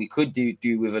think we could do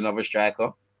with another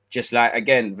striker. Just like,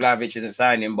 again, Vlahovic isn't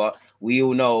signing, but we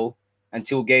all know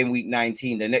until game week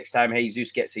 19, the next time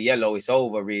Jesus gets a yellow, it's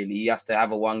over, really. He has to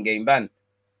have a 1-game ban.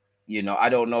 I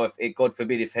don't know if, God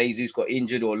forbid, if Jesus got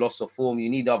injured or loss of form, you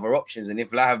need other options. And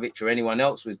if Vlahovic or anyone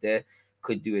else was there,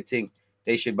 could do a thing.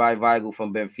 They should buy Weigl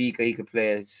from Benfica. He could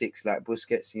play a 6 like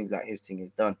Busquets. Seems like his thing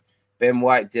is done. Ben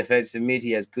White, defensive mid.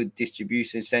 He has good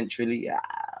distribution centrally. I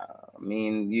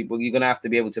mean, you're going to have to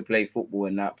be able to play football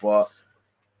in that, but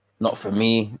not for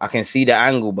me. I can see the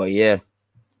angle, but yeah.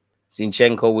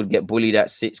 Zinchenko would get bullied at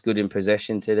 6. Good in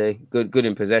possession today. Good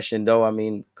in possession though. I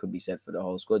mean, could be said for the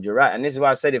whole squad. You're right, and this is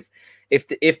why I said if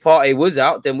Partey was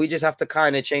out, then we just have to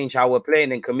kind of change how we're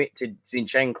playing and commit to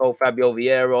Zinchenko, Fabio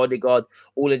Vieira, Odegaard,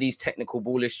 all of these technical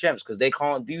ballish strengths, because they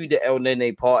can't do the El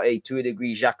Nene Partey to a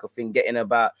degree Xhaka thing, getting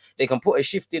about. They can put a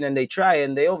shift in and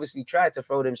they obviously try to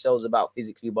throw themselves about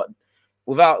physically, but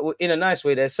without, in a nice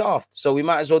way, they're soft. So we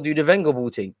might as well do the Wenger ball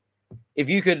thing. If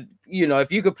you could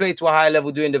play to a higher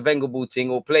level doing the Wenger ball thing,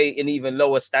 or play an even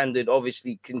lower standard,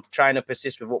 obviously trying to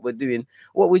persist with what we're doing,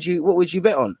 what would you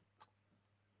bet on?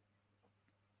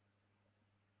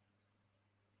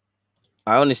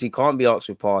 I honestly can't be asked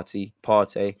with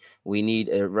Partey. We need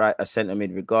a centre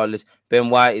mid regardless. Ben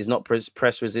White is not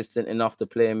press resistant enough to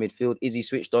play in midfield. Is he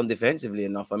switched on defensively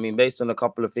enough? I mean, based on a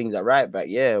couple of things at right back,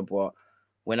 yeah, but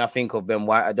when I think of Ben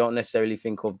White, I don't necessarily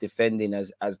think of defending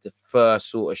as the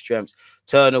first sort of strengths.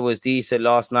 Turner was decent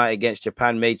last night against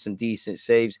Japan, made some decent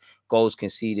saves. Goals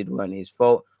conceded weren't his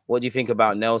fault. What do you think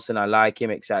about Nelson? I like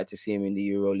him. Excited to see him in the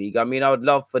EuroLeague. I mean, I would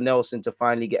love for Nelson to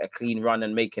finally get a clean run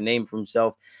and make a name for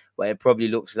himself. But it probably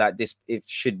looks like it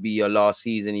should be your last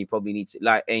season. You probably need to,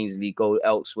 like Ainsley, go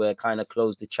elsewhere, kind of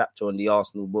close the chapter on the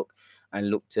Arsenal book and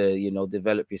look to,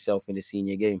 develop yourself in the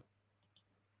senior game.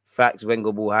 Facts,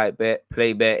 Wenger ball hype bet,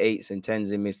 play bare 8s and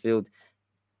 10s in midfield.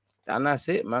 And that's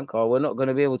it, man, Carl. We're not going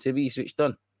to be able to be switched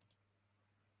on.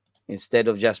 Instead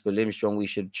of Jasper Lindstrom, we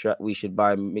should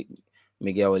buy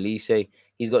Miguel Olise.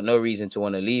 He's got no reason to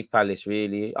want to leave Palace,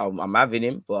 really. I'm having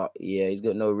him, but yeah, he's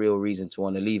got no real reason to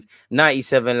want to leave.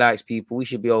 97 likes, people. We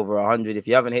should be over 100. If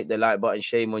you haven't hit the like button,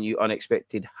 shame on you.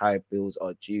 Unexpected high bills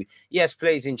are due. Yes,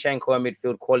 plays Zinchenko and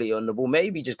midfield quality on the ball.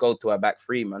 Maybe just go to a back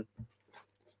three, man.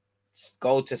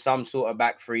 Go to some sort of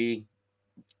back three.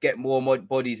 Get more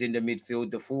bodies in the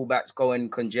midfield. The fullbacks go and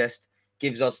congest.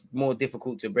 Gives us more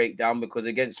difficult to break down, because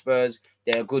against Spurs,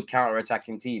 they're a good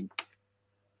counter-attacking team.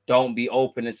 Don't be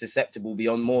open and susceptible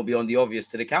beyond the obvious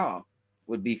to the counter,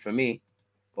 would be for me.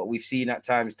 But we've seen at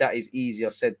times that is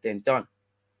easier said than done.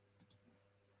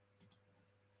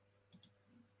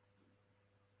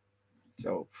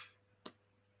 So,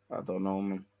 I don't know,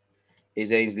 man.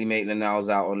 Is Ainsley Maitland-Niles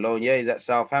out on loan? Yeah, he's at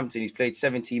Southampton. He's played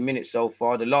 17 minutes so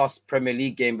far. The last Premier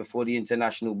League game before the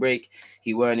international break,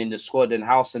 he weren't in the squad, and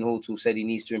Hasenhuttl said he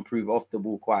needs to improve off the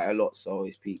ball quite a lot. So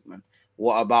he's peaked, man.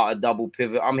 What about a double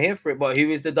pivot? I'm here for it, but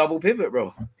who is the double pivot,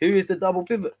 bro? Who is the double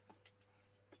pivot?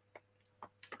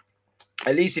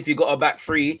 At least if you got a back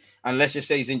three, and let's just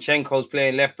say Zinchenko's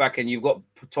playing left back and you've got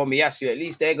Tomiyasu, at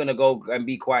least they're going to go and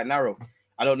be quite narrow.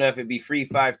 I don't know if it'd be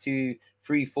 3-5-2,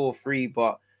 3-4-3,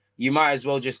 but you might as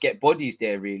well just get bodies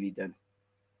there, really, then.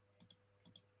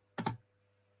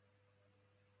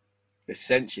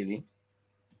 Essentially.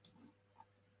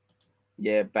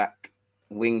 Yeah, back.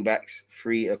 Wing backs,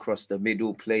 3 across the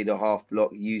middle, play the half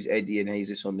block, use Eddie and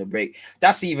Jesus on the break.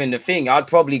 That's even the thing. I'd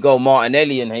probably go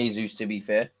Martinelli and Jesus, to be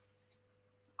fair.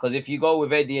 Because if you go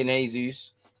with Eddie and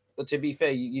Jesus, but to be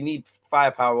fair, you need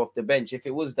firepower off the bench. If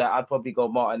it was that, I'd probably go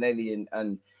Martinelli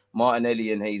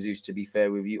and Jesus, to be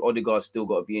fair with you. Odegaard's still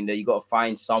got to be in there. You got to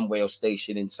find some way of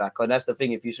stationing Saka. And that's the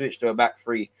thing. If you switch to a back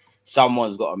three,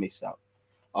 someone's got to miss out.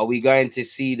 Are we going to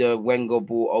see the Wenger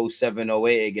ball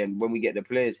 07-08 again when we get the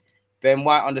players? Ben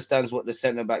White understands what the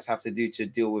centre-backs have to do to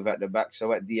deal with at the back.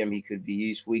 So at DM, he could be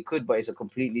useful. He could, but it's a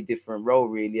completely different role,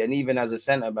 really. And even as a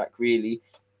centre-back, really,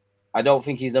 I don't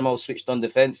think he's the most switched on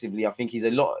defensively. I think he's a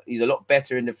lot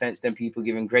better in defense than people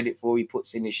give him credit for. He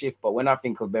puts in his shift. But when I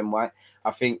think of Ben White,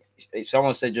 I think if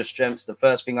someone said your strengths, the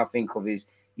first thing I think of is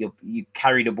you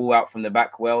carry the ball out from the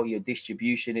back well. Your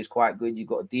distribution is quite good. You've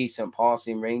got a decent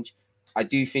passing range. I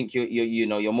do think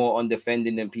you're more on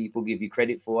defending than people give you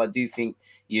credit for. I do think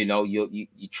you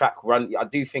track run. I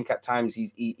do think at times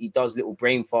he does little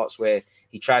brain farts where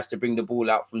he tries to bring the ball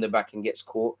out from the back and gets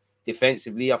caught.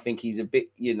 Defensively, I think he's a bit,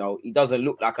 he doesn't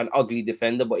look like an ugly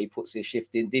defender, but he puts his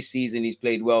shift in. This season, he's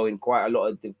played well in quite a lot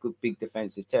of the good big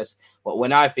defensive tests. But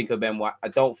when I think of Ben White, I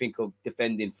don't think of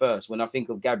defending first. When I think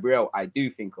of Gabriel, I do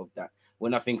think of that.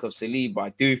 When I think of Saliba, I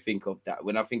do think of that.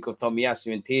 When I think of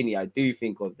Tomiyasu and Tierney, I do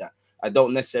think of that. I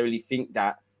don't necessarily think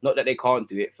that, not that they can't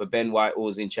do it for Ben White or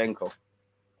Zinchenko.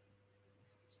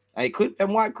 And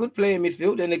Ben White could play in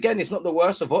midfield. And again, it's not the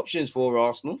worst of options for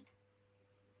Arsenal.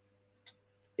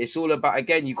 It's all about,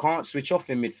 again, you can't switch off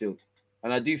in midfield.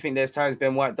 And I do think there's times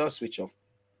Ben White does switch off.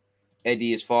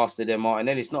 Eddie is faster than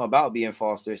Martinelli. It's not about being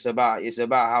faster. It's about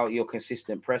how you're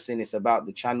consistent pressing. It's about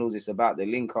the channels. It's about the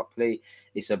link-up play.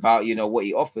 It's about, what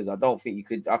he offers. I don't think you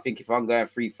could. I think if I'm going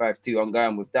 3-5-2, I'm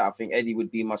going with that. I think Eddie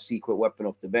would be my secret weapon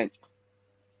off the bench.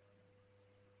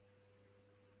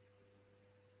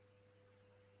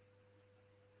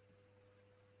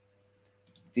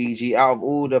 DG, out of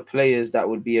all the players that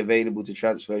would be available to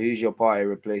transfer, who's your party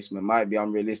replacement? Might be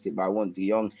unrealistic, but I want De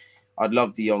Jong. I'd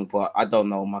love De Jong, but I don't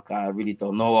know, my guy. I really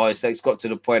don't know. It's got to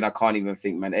the point I can't even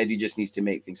think, man. Eddie just needs to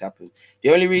make things happen.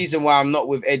 The only reason why I'm not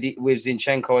with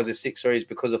Zinchenko as a sixer is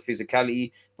because of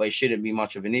physicality, but it shouldn't be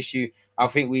much of an issue. I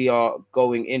think we are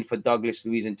going in for Douglas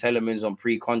Luiz and Telemans on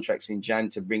pre-contracts in Jan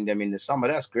to bring them in the summer.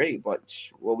 That's great, but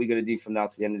what are we going to do from now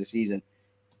to the end of the season?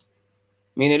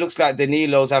 I mean, it looks like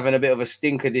Danilo's having a bit of a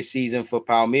stinker this season for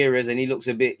Palmeiras, and he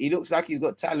looks like he's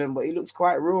got talent, but he looks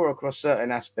quite raw across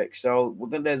certain aspects. So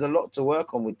there's a lot to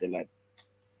work on with the lad.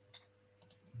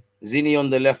 Zini on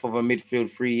the left of a midfield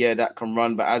three, yeah, that can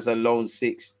run, but as a lone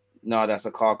six, no, that's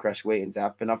a car crash waiting to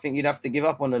happen. I think you'd have to give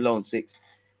up on the lone six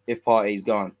if Partey's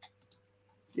gone.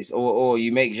 Or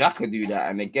you make Xhaka do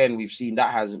that, and again, we've seen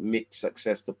that has mixed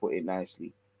success, to put it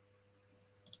nicely.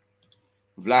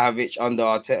 Vlahovic under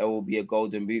Arteta will be a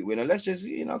Golden Boot winner. Let's just,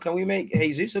 can we make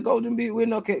Jesus a Golden Boot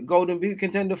winner? Okay, Golden Boot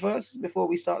contender first before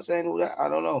we start saying all that? I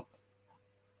don't know.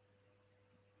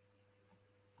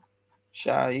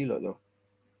 Shout out you lot, though.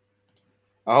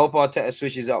 I hope Arteta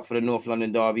switches up for the North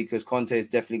London derby because Conte is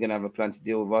definitely going to have a plan to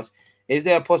deal with us. Is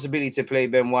there a possibility to play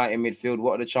Ben White in midfield?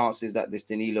 What are the chances that this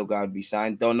Danilo guy would be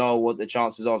signed? Don't know what the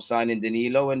chances of signing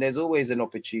Danilo, and there's always an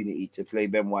opportunity to play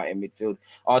Ben White in midfield.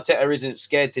 Arteta isn't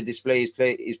scared to display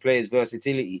his players'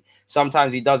 versatility.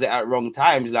 Sometimes he does it at wrong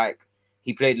times, like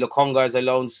he played Lokonga as a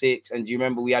lone six, and do you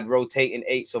remember we had rotating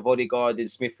eights of Odegaard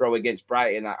and Smith Rowe against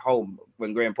Brighton at home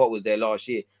when Graham Potter was there last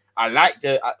year? I like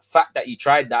the fact that he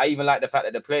tried that. I even like the fact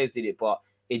that the players did it, but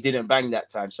it didn't bang that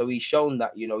time. So he's shown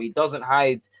that,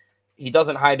 he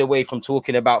doesn't hide away from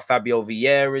talking about Fabio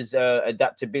Vieira's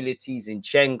adaptabilities,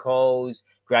 Zinchenko's,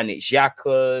 Granit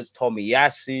Xhaka's,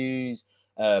 Tomiyasu's,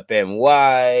 Ben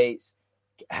White's,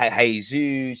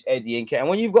 Jesus, Eddie and Ken. And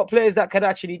when you've got players that can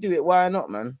actually do it, why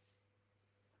not, man?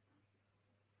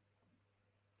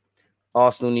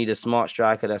 Arsenal need a smart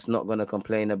striker that's not going to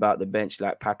complain about the bench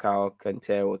like Pacquiao,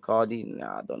 Kanté, or Cardi.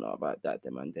 Nah, I don't know about that.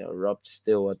 Them man, they're robbed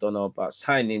still. I don't know about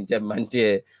signing them man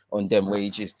there on them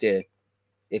wages there.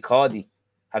 Icardi.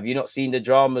 Have you not seen the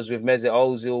dramas with Mesut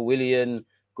Ozil, Willian,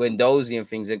 Guendouzi and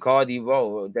things? Icardi,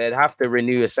 bro, they'd have to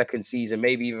renew a second season,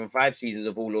 maybe even 5 seasons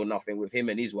of all or nothing with him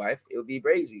and his wife. It would be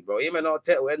crazy, bro. Him and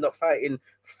Arteta will end up fighting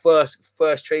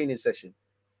first training session.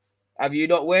 Have you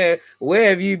not? Where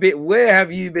have you been? Where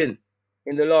have you been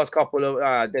in the last couple of?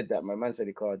 I did that. My man said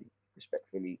Icardi.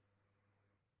 Respectfully,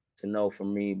 to know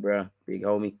from me, bro, big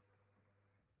homie.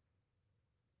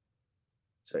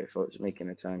 Sorry, folks, making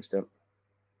a timestamp.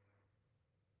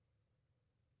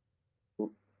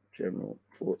 General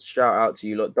thoughts. Shout out to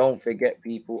you lot. Don't forget,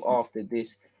 people, after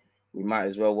this, we might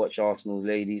as well watch Arsenal's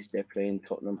ladies. They're playing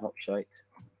Tottenham Hotspur.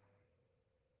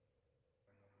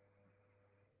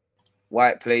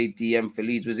 White played DM for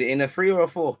Leeds. Was it in a 3 or a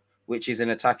 4? Which is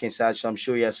an attacking side, so I'm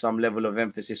sure he has some level of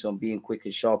emphasis on being quick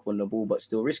and sharp on the ball, but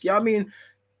still risky. I mean,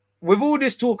 with all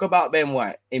this talk about Ben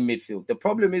White in midfield, the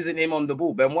problem isn't him on the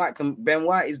ball. Ben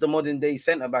White is the modern day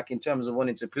centre back in terms of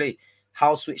wanting to play.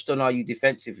 How switched on are you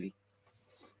defensively?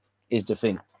 Is the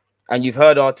thing. And you've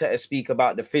heard Arteta speak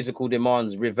about the physical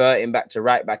demands reverting back to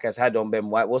right back has had on Ben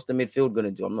White. What's the midfield going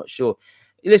to do? I'm not sure.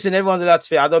 Listen, everyone's allowed to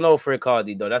feel. I don't know for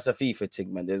Icardi, though. That's a FIFA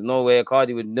thing, man. There's no way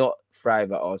Icardi would not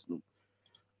thrive at Arsenal.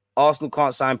 Arsenal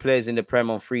can't sign players in the Prem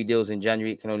on 3 deals in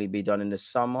January. It can only be done in the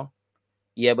summer.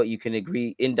 Yeah, but you can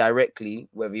agree indirectly,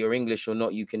 whether you're English or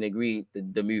not, you can agree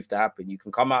the move to happen. You can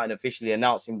come out and officially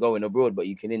announce him going abroad, but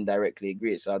you can indirectly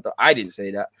agree. So I didn't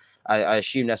say that. I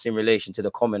assume that's in relation to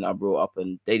the comment I brought up,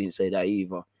 and they didn't say that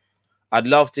either. I'd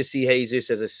love to see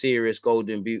Jesus as a serious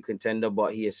Golden Boot contender,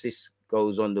 but he assists,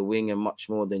 goes on the wing, and much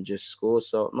more than just scores.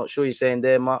 So I'm not sure you're saying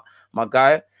there, my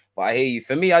guy, but I hear you.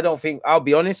 For me, I'll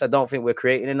be honest, I don't think we're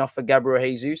creating enough for Gabriel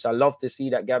Jesus. I love to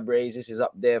see that Gabriel Jesus is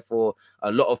up there for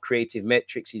a lot of creative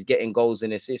metrics. He's getting goals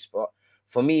and assists, but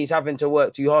for me, he's having to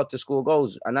work too hard to score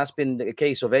goals. And that's been the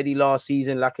case of Eddie last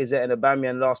season, Lacazette and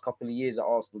Aubameyang last couple of years at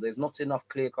Arsenal. There's not enough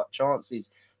clear-cut chances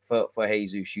for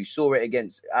Jesus. You saw it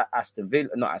against Aston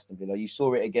Villa. You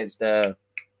saw it against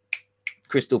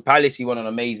Crystal Palace. He went on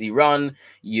an amazing run.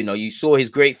 You saw his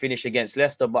great finish against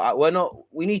Leicester. But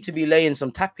we need to be laying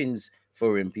some tap-ins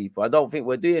for him, people. I don't think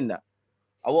we're doing that.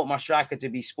 I want my striker to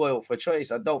be spoiled for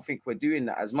choice. I don't think we're doing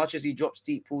that. As much as he drops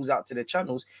deep pulls out to the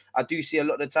channels, I do see a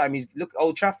lot of the time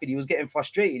Old Trafford, he was getting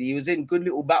frustrated. He was in good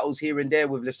little battles here and there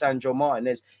with Lisandro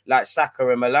Martinez, like Saka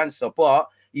and Melanza. But,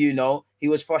 he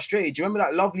was frustrated. Do you remember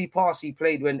that lovely pass he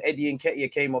played when Eddie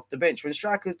Nketiah came off the bench? When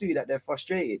strikers do that, they're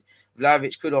frustrated.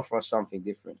 Vlahovic could offer us something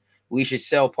different. We should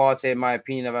sell Partey, in my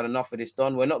opinion. I've had enough of this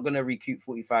done. We're not going to recoup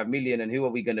 45 million. And who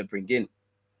are we going to bring in?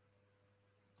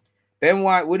 Ben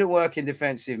White wouldn't work in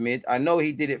defensive mid. I know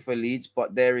he did it for Leeds,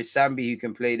 but there is Sambi who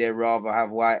can play there, rather have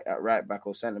White at right back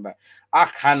or centre back. I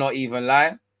cannot even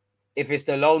lie. If it's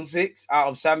the lone six out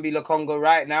of Sambi Lokonga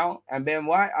right now and Ben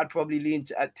White, I'd probably lean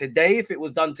to today. If it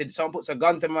was done to someone puts a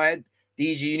gun to my head,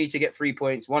 DG, you need to get 3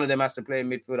 points. One of them has to play in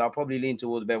midfield. I'll probably lean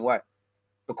towards Ben White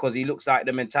because he looks like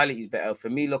the mentality is better. For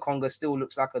me, Lokonga still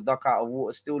looks like a duck out of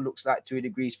water, still looks like to a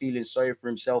degree feeling sorry for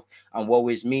himself and woe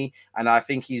is me. And I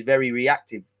think he's very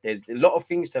reactive. There's a lot of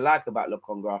things to like about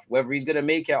Lokonga. Whether he's going to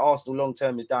make it at Arsenal long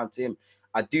term is down to him.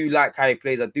 I do like how he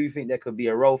plays. I do think there could be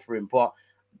a role for him, but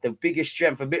the biggest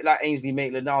strength, a bit like Ainsley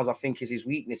Maitland-Niles, I think is his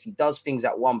weakness. He does things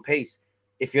at one pace.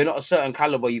 If you're not a certain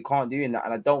caliber, you can't do that.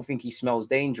 And I don't think he smells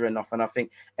danger enough. And I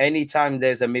think anytime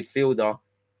there's a midfielder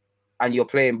and you're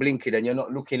playing blinkered and you're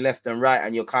not looking left and right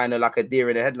and you're kind of like a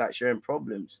deer in the headlights, you're in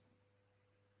problems.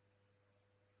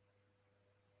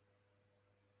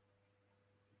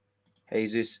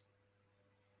 Jesus,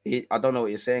 I don't know what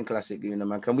you're saying, Classic Guna,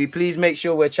 man. Can we please make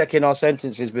sure we're checking our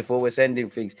sentences before we're sending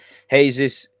things?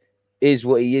 Jesus is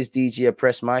what he is, DG, a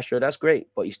press maestro. That's great,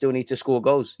 but you still need to score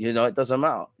goals. You know, it doesn't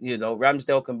matter. You know,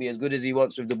 Ramsdale can be as good as he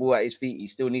wants with the ball at his feet. He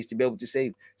still needs to be able to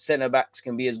save. Centre backs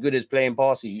can be as good as playing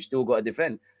passes. You still got to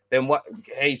defend. Then what?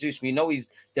 Jesus, we know he's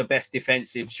the best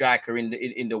defensive striker in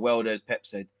the world, as Pep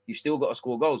said. You still got to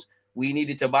score goals. We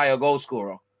needed to buy a goal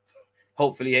scorer.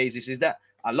 Hopefully, Jesus is that.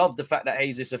 I love the fact that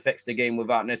Jesus affects the game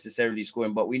without necessarily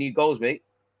scoring, but we need goals, mate.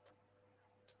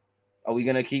 Are we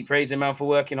going to keep praising man for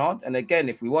working hard? And again,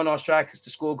 if we want our strikers to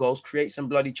score goals, create some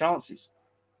bloody chances.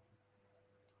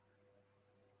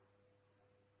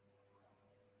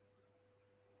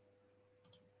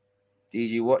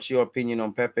 DG, what's your opinion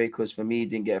on Pepe? Because for me, he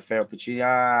didn't get a fair opportunity.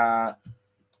 I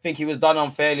think he was done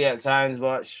unfairly at times,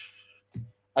 but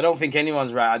I don't think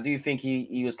anyone's right. I do think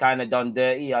he was kind of done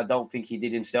dirty. I don't think he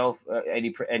did himself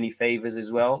any favors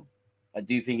as well. I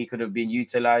do think he could have been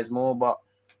utilized more, but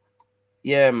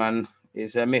yeah, man,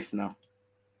 it's a myth now.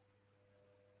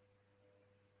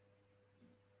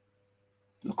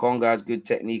 Lokonga has good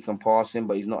technique and passing,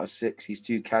 but he's not a 6. He's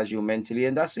too casual mentally,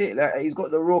 and that's it. Like, he's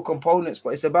got the raw components,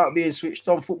 but it's about being switched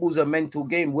on. Football's a mental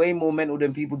game, way more mental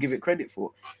than people give it credit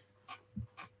for.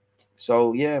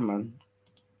 So, yeah, man.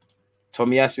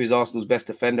 Tomiyasu is Arsenal's best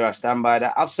defender. I stand by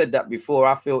that. I've said that before.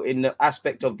 I feel in the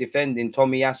aspect of defending,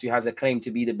 Tomiyasu has a claim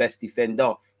to be the best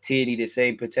defender. Tierney the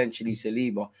same, potentially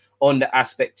Saliba. On the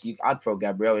aspect, I'd throw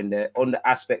Gabriel in there. On the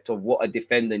aspect of what a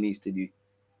defender needs to do.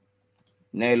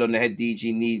 Nail on the head,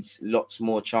 DG needs lots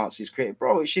more chances created.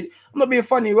 Bro, it should. I'm not being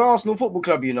funny. We're Arsenal Football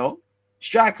Club, you know.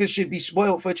 Strikers should be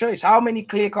spoiled for choice. How many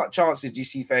clear-cut chances do you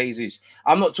see for Jesus?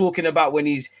 I'm not talking about when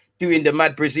he's doing the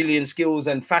mad Brazilian skills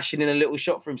and fashioning a little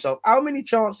shot for himself. How many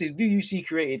chances do you see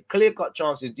created? Clear-cut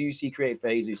chances do you see created for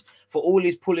Jesus? For all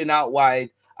his pulling out wide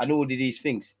and all of these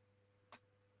things.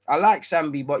 I like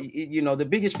Sambi, but, you know, the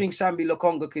biggest thing Sambi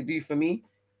Lokonga could do for me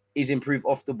is improve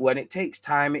off the ball. And it takes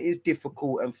time. It is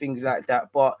difficult and things like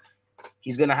that. But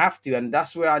he's going to have to. And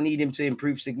that's where I need him to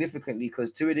improve significantly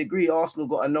because to a degree, Arsenal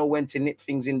got to know when to nip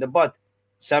things in the bud.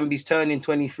 Sambi's turning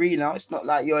 23 now. It's not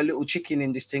like you're a little chicken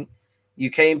in this thing. You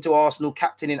came to Arsenal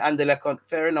captain in Anderlecht.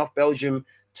 Fair enough, Belgium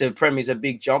to Prem is a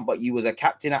big jump, but you was a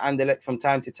captain at Anderlecht from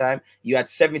time to time. You had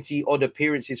 70 odd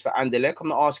appearances for Anderlecht. I'm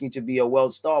not asking you to be a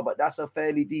world star, but that's a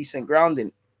fairly decent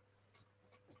grounding.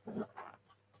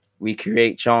 We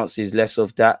create chances, less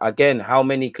of that. Again, how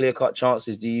many clear-cut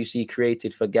chances do you see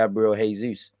created for Gabriel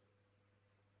Jesus?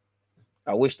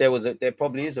 I wish there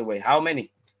probably is a way. How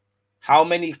many? How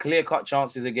many clear-cut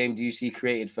chances a game do you see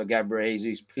created for Gabriel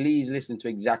Jesus? Please listen to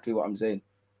exactly what I'm saying.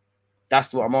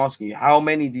 That's what I'm asking you. How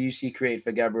many do you see created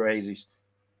for Gabriel Jesus?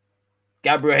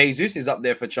 Gabriel Jesus is up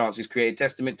there for chances created.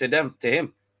 Testament to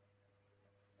him.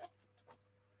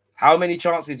 How many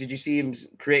chances did you see him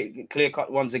create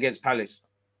clear-cut ones against Palace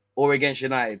or against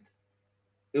United?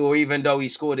 Or even though he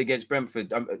scored against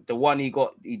Brentford, the one he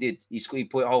got, he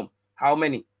put it home. How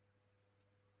many?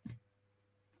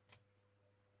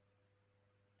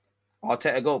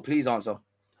 Arteta, go, please answer.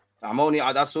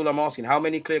 That's all I'm asking. How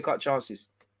many clear-cut chances?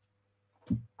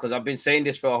 Because I've been saying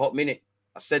this for a hot minute.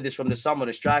 I said this from the summer.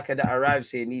 The striker that arrives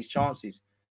here needs chances.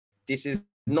 This is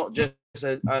not just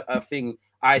a thing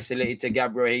isolated to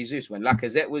Gabriel Jesus. When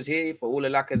Lacazette was here, for all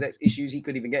of Lacazette's issues, he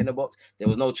couldn't even get in the box. There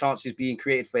was no chances being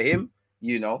created for him,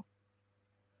 you know.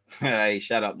 Hey,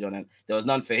 shut up, John. There was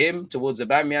none for him towards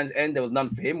Aubameyang's end. There was none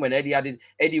for him when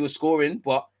Eddie was scoring,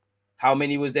 but how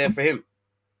many was there for him?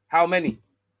 How many?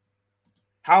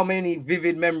 How many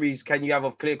vivid memories can you have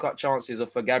of clear-cut chances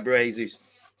for Gabriel Jesus?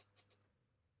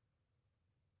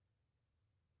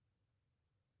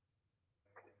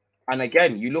 And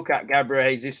again, you look at Gabriel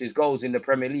Jesus' goals in the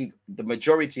Premier League, the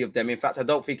majority of them, in fact, I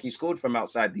don't think he scored from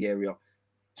outside the area.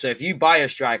 So if you buy a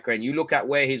striker and you look at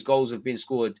where his goals have been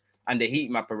scored and the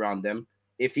heat map around them,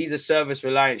 if he's a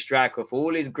service-reliant striker, for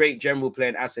all his great general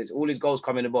playing assets, all his goals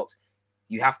come in the box,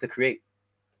 you have to create.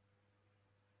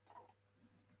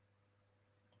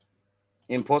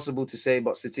 Impossible to say,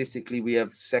 but statistically, we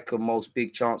have second most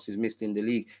big chances missed in the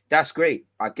league. That's great.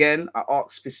 Again, I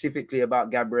asked specifically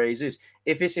about Gabriel Jesus.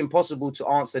 If it's impossible to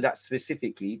answer that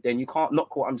specifically, then you can't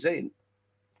knock what I'm saying.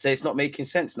 So it's not making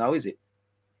sense now, is it?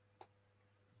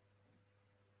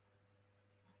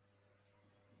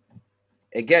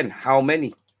 Again, how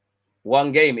many?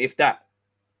 One game, if that.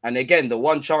 And again, the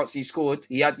one chance he scored,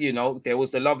 he had, there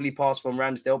was the lovely pass from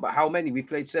Ramsdale, but how many? We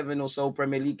played 7 or so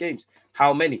Premier League games.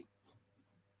 How many?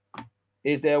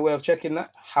 Is there a way of checking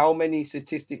that? How many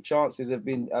statistic chances have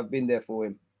been there for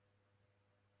him?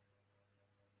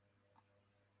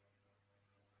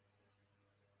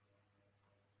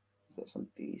 Got some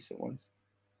decent ones.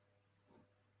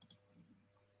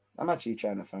 I'm actually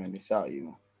trying to find this out,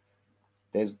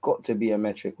 There's got to be a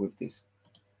metric with this.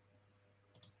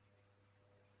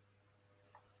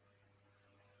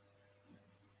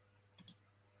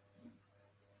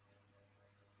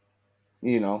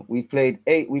 We've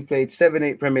played 7,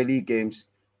 8 Premier League games.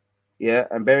 Yeah,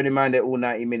 and bearing in mind they're all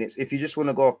 90 minutes. If you just want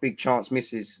to go off big chance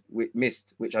missed,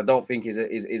 which I don't think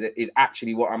is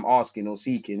actually what I'm asking or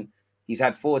seeking, he's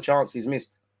had 4 chances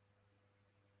missed.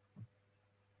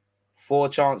 4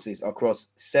 chances across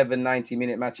 7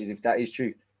 90-minute matches, if that is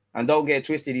true. And don't get it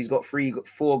twisted, he's got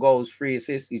 4 goals, 3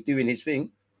 assists. He's doing his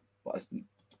thing, but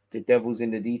the devil's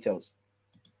in the details.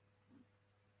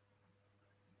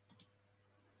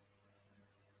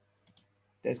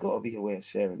 There's got to be a way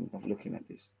of looking at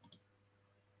this.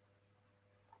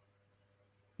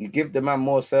 You give the man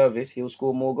more service, he'll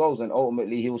score more goals, and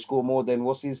ultimately he'll score more than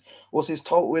what's his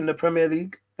total in the Premier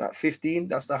League? That 15.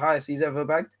 That's the highest he's ever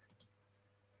bagged.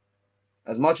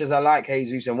 As much as I like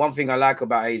Jesus, and one thing I like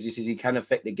about Jesus is he can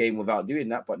affect the game without doing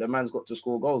that, but the man's got to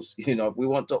score goals. If we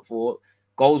want top 4,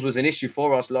 goals was an issue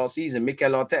for us last season.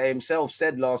 Mikel Arteta himself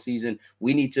said last season,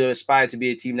 we need to aspire to be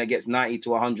a team that gets 90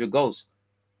 to 100 goals.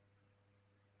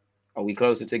 Are we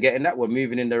closer to getting that? We're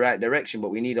moving in the right direction, but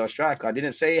we need our striker. I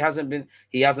didn't say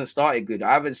he hasn't started good.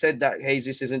 I haven't said that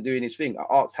Jesus isn't doing his thing. I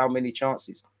asked how many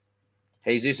chances.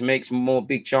 Jesus makes more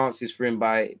big chances for him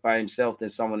by himself than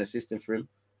someone assisting for him.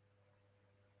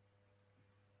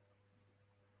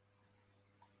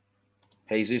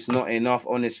 Jesus not enough.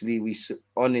 Honestly,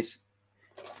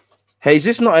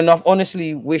 Jesus not enough.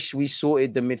 Honestly, wish we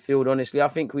sorted the midfield. Honestly, I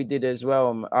think we did as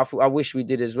well. I wish we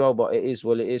did as well, but it is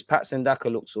what it is. Patson Daka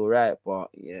looks all right, but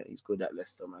yeah, he's good at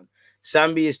Leicester, man.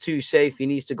 Sambi is too safe. He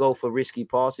needs to go for risky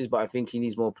passes, but I think he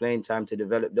needs more playing time to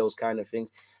develop those kind of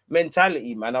things.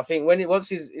 Mentality, man. I think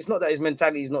it's not that his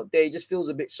mentality is not there. He just feels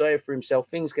a bit sorry for himself.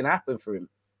 Things can happen for him.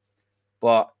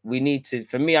 But I need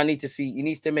to see he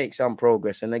needs to make some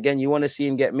progress. And again, you want to see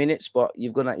him get minutes, but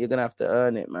you're gonna have to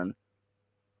earn it, man.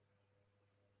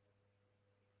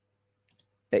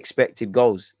 Expected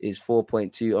goals is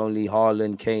 4.2. Only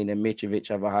Haaland, Kane, and Mitrovic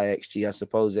have a high XG. I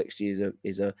suppose XG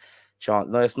is a chance.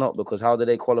 No, it's not, because how do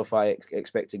they qualify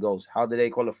expected goals? How do they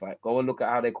qualify? Go and look at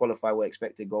how they qualify what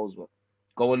expected goals were.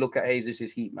 Go and look at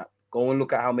Jesus' heat map. Go and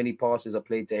look at how many passes are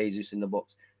played to Jesus in the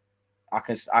box. I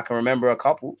can remember a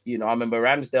couple. I remember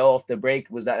Ramsdale off the break.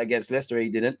 Was that against Leicester? He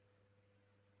didn't.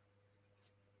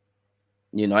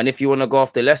 And if you want to go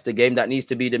off the Leicester game, that needs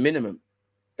to be the minimum.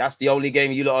 That's the only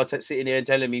game you lot are sitting here and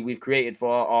telling me we've created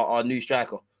for our new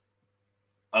striker.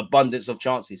 Abundance of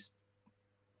chances.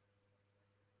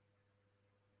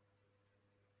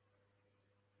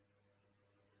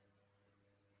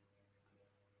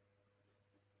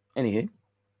 Anywho.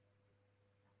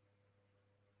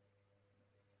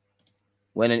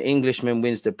 When an Englishman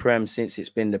wins the Prem, since it's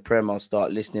been the Prem, I'll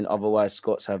start listening. Otherwise,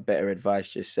 Scots have better advice,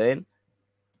 just saying.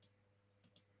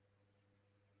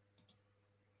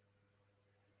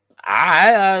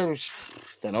 I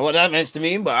don't know what that means to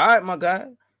me, but all right, my guy.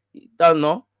 Don't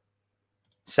know.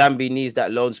 Sambi needs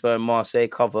that loan spur in Marseille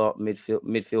cover,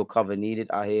 midfield cover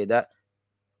needed. I hear that.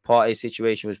 Partey's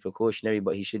situation was precautionary,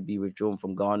 but he should be withdrawn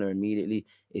from Ghana immediately.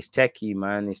 It's techie,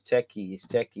 man. It's techie.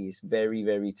 It's very,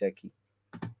 very techie.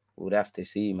 We'll have to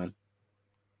see, man.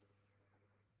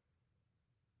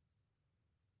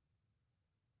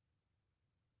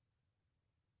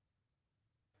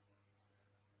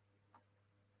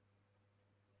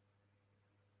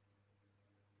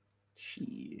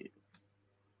 Shit.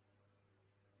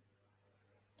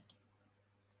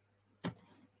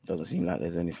 Doesn't seem like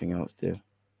there's anything else there.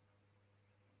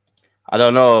 I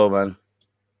don't know, man.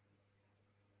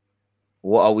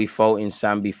 What are we faulting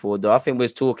Sambi for, though? I think we're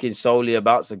talking solely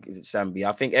about Sambi.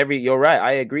 I think you're right.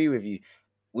 I agree with you.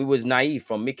 We was naive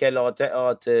from Mikel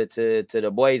Arteta to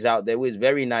the boys out there. We was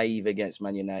very naive against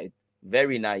Man United.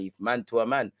 Very naive, man to a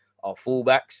man. Our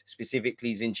fullbacks,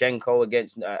 specifically Zinchenko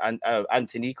against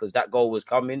Anthony, because that goal was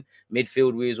coming.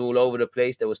 Midfield, we was all over the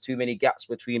place. There was too many gaps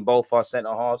between both our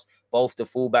centre halves, both the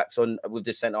fullbacks with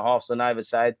the centre halves on either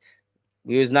side.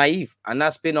 We was naive, and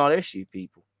that's been our issue,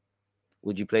 people.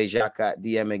 Would you play Xhaka at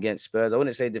DM against Spurs? I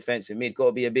wouldn't say defensive mid. Got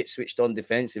to be a bit switched on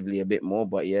defensively a bit more,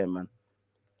 but yeah, man.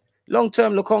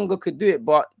 Long-term, Lukonga could do it,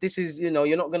 but this is, you're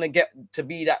not going to get to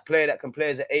be that player that can play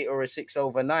as an 8 or a 6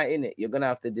 overnight, innit? You're going to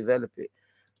have to develop it.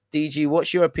 DG,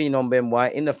 what's your opinion on Ben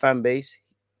White in the fan base?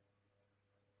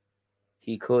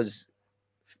 I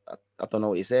don't know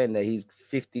what you're saying there. He's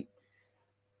 50.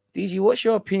 DG, what's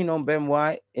your opinion on Ben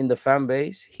White in the fan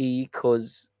base?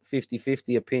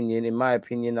 50-50 opinion. In my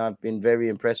opinion, I've been very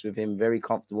impressed with him, very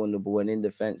comfortable on the ball, and in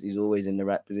defense, he's always in the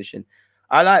right position.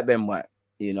 I like Ben White.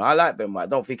 I like Ben White. I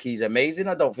don't think he's amazing.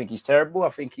 I don't think he's terrible. I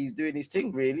think he's doing his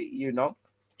thing, really,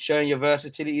 showing your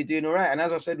versatility. You're doing all right. And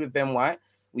as I said with Ben White,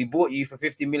 we bought you for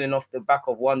 50 million off the back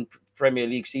of one Premier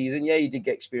League season. Yeah, you did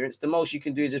get experience. The most you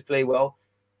can do is just play well.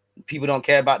 People don't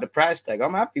care about the price tag.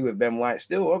 I'm happy with Ben White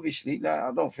still, obviously.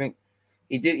 I don't think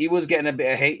he was getting a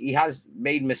bit of hate. He has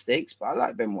made mistakes, but I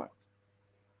like Ben White.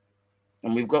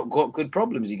 And we've got good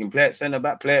problems. He can play at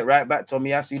centre-back, play at right-back.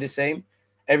 Tomiyasu the same.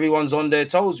 Everyone's on their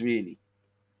toes, really.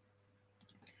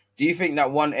 Do you think that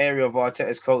one area of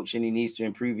Arteta's coaching he needs to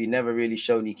improve? He never really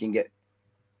shown he can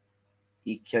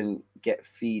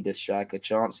feed the striker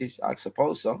chances. I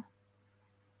suppose so.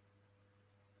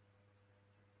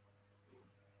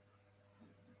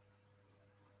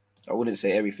 I wouldn't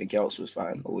say everything else was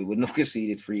fine, or we wouldn't have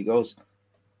conceded 3 goals.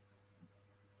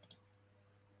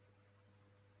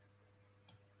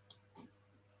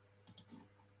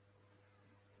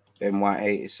 Ben White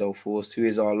 8 is so forced. Who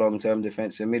is our long-term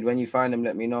defensive mid? When you find him,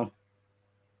 let me know.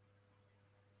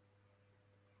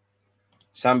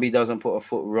 Sambi doesn't put a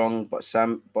foot wrong, but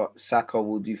Saka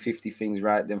will do 50 things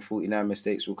right, then 49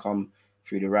 mistakes will come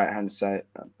through the right-hand side.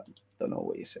 I don't know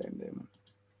what you're saying there, man.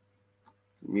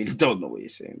 Really don't know what you're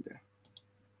saying there.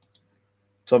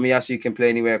 Tomiyasu can play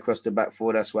anywhere across the back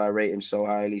 4. That's why I rate him so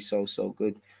highly. So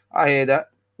good. I hear that.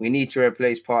 We need to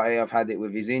replace Partey. I've had it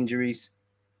with his injuries.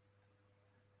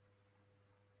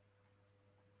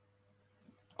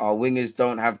 Our wingers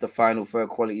don't have the final third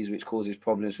qualities, which causes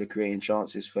problems for creating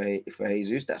chances for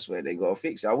Jesus. That's where they got to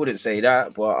fix it. I wouldn't say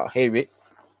that, but I hear it.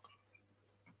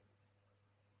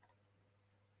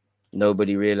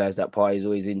 Nobody realized that Partey is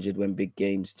always injured when big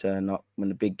games turn up, when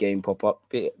the big game pop up.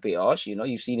 Bit harsh,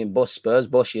 You've seen him boss Spurs,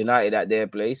 boss United at their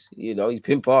place. He's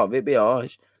been part of it. Bit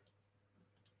harsh.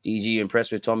 DG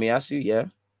impressed with Tomiyasu? Yeah.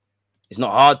 It's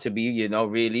not hard to be,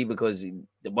 really, because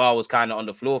the bar was kind of on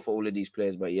the floor for all of these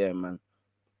players. But yeah, man.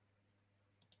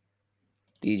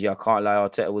 DG, I can't lie.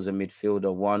 Arteta was a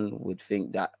midfielder. One would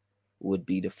think that would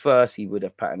be the first. He would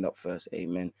have patterned up first.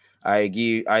 Amen. I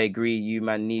agree. You,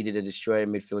 man, needed a destroyer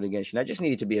midfield against you. I just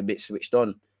needed to be a bit switched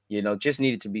on. Just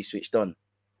needed to be switched on.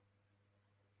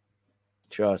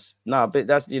 Trust. No, but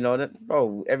that's,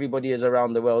 bro, everybody is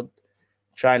around the world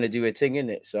trying to do a thing,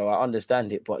 innit? So I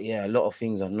understand it. But yeah, a lot of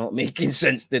things are not making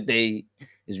sense today.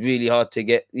 It's really hard to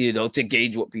get, to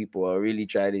gauge what people are really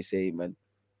trying to say, man.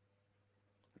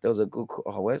 There was a good...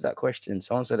 Oh, where's that question?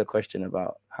 Someone said a question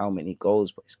about how many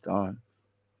goals, but it's gone.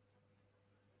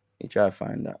 You try to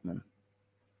find that, man.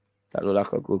 That looked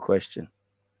like a good question.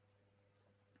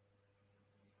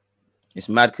 It's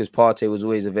mad because Partey was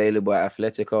always available at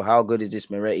Atletico. How good is this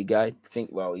Moretti guy?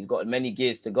 He's got many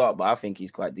gears to go up, but I think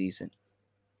he's quite decent.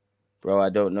 Bro,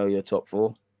 I don't know your top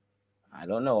 4. I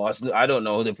don't know. I don't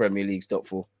know the Premier League's top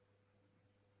 4.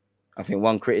 I think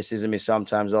one criticism is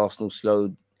sometimes Arsenal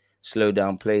slow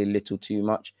down play a little too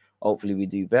much. Hopefully we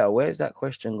do better. Where's that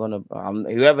question gonna?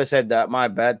 Whoever said that, my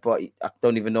bad, but I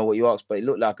don't even know what you asked, but it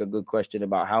looked like a good question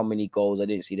about how many goals. I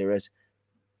didn't see the rest.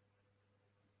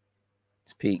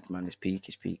 It's peak, man. It's peak.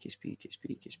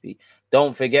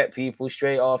 Don't forget, people,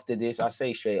 straight after this, I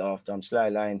say straight after, I'm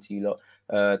slightly lying to you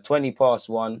lot. 20 past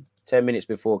 1, 10 minutes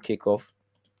before kickoff,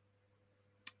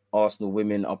 Arsenal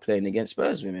women are playing against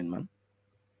Spurs women, man.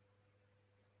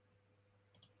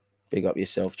 Big up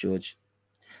yourself, George.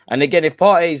 And again, if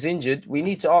Partey is injured, we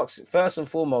need to ask first and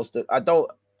foremost that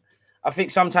I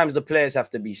think sometimes the players have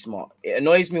to be smart. It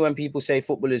annoys me when people say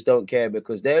footballers don't care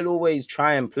because they'll always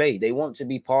try and play. They want to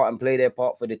be part and play their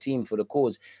part for the team, for the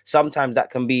cause. Sometimes that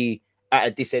can be at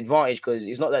a disadvantage because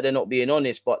it's not that they're not being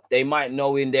honest, but they might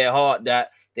know in their heart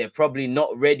that they're probably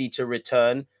not ready to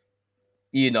return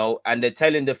and they're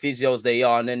telling the physios they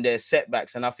are, and then there's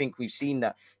setbacks. And I think we've seen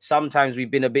that. Sometimes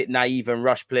we've been a bit naive and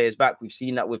rushed players back. We've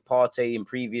seen that with Partey in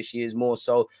previous years more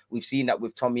so. We've seen that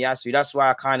with Tomiyasu. That's why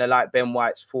I kind of like Ben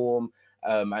White's form.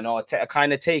 And Arteta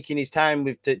kind of taking his time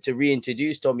to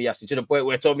reintroduce Tomiyasu to the point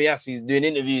where Tomiyasu is doing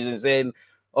interviews and saying,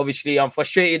 obviously, I'm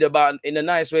frustrated about in a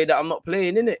nice way that I'm not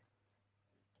playing in it.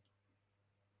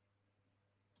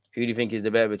 Who do you think is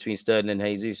the better between Sterling and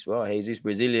Jesus? Well, Jesus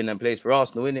Brazilian and plays for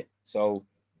Arsenal, innit? So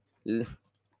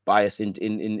bias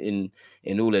in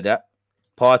all of that.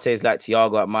 Partey is like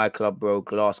Thiago at my club, bro.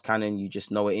 Glass cannon. You just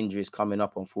know an injury is coming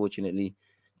up, unfortunately.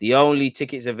 The only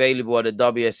tickets available are the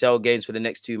WSL games for the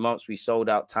next 2 months. We sold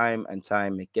out time and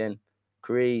time again.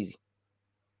 Crazy.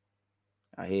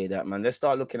 I hear that, man. Let's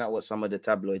start looking at what some of the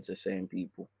tabloids are saying,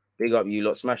 people. Big up you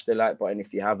lot. Smash the like button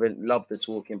if you haven't. Love the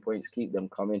talking points. Keep them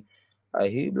coming.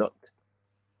 Who blocked?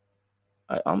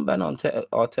 I'm ban on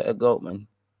Arteta Goat, man.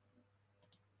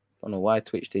 Don't know why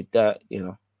Twitch did that,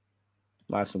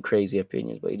 Might have some crazy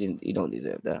opinions, but he don't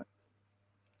deserve that.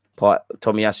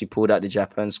 Tomiyasu pulled out the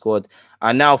Japan squad.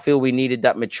 I now feel we needed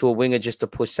that mature winger just to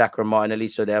push Saka and Martinelli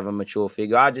so they have a mature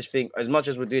figure. I just think, as much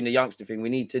as we're doing the youngster thing, we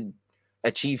need to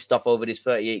achieve stuff over this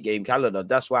 38-game calendar.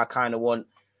 That's why I kind of want,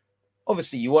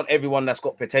 obviously, you want everyone that's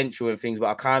got potential and things, but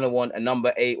I kind of want a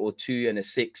number 8 or 2 and a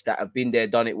 6 that have been there,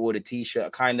 done it, wore the T-shirt. I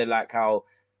kind of like how,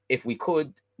 if we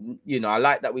could, I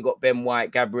like that we got Ben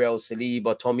White, Gabriel,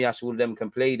 Saliba, Tomiyasu, all of them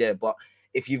can play there, but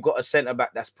if you've got a centre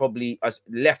back that's probably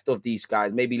left of these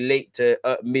guys, maybe late to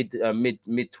mid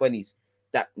 20s,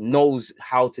 that knows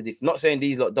how to defend. Not saying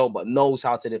these lot don't, but knows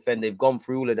how to defend. They've gone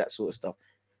through all of that sort of stuff.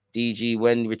 DG,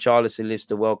 when Richarlison lifts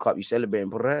the World Cup, you celebrate in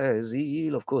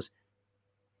Brazil, of course.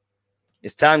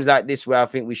 It's times like this where I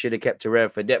think we should have kept Torreira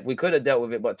for depth. We could have dealt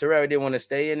with it, but Torreira didn't want to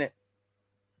stay in it.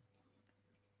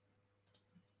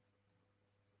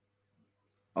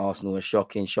 Arsenal are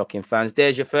shocking fans.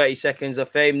 There's your 30 seconds of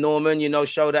fame, Norman.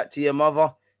 Show that to your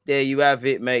mother. There you have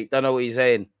it, mate. Don't know what he's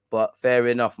saying, but fair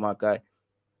enough, my guy.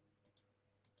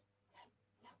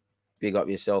 Big up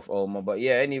yourself, Omar. But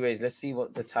yeah, anyways, let's see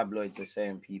what the tabloids are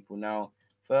saying, people. Now,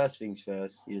 first things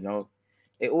first,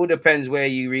 it all depends where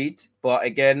you read. But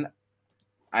again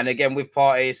with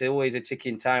Partey, it's always a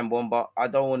ticking time bomb. But I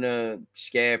don't want to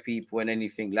scare people and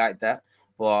anything like that.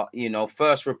 But,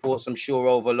 first reports, I'm sure,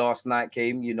 over last night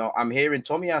came. I'm hearing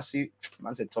Tomiyasu.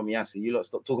 Man said Tomiyasu. You lot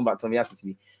stop talking about Tomiyasu to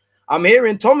me. I'm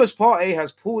hearing Thomas Partey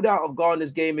has pulled out of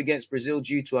Ghana's game against Brazil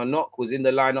due to a knock, was in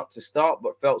the lineup to start,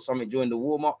 but felt something during the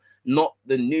warm-up. Not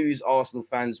the news Arsenal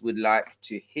fans would like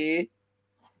to hear.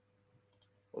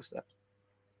 What's that?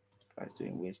 Guys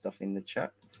doing weird stuff in the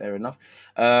chat. Fair enough.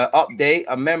 Update.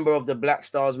 A member of the Black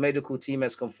Stars medical team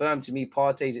has confirmed to me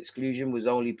Partey's exclusion was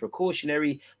only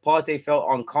precautionary. Partey felt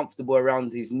uncomfortable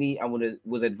around his knee and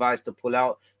was advised to pull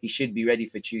out. He should be ready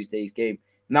for Tuesday's game.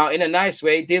 Now, in a nice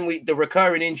way, the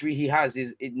recurring injury he has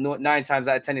is 9 times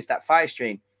out of 10 it's that thigh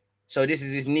strain. So this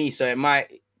is his knee. So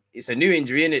it's a new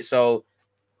injury in it. So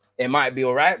it might be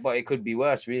all right, but it could be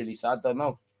worse, really. So I don't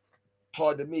know.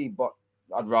 Pardon me, but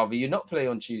I'd rather you not play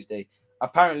on Tuesday.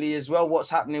 Apparently, as well, what's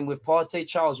happening with Partey?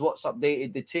 Charles Watts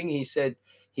updated the thing. He said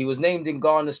he was named in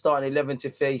Ghana's starting 11 to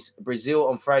face Brazil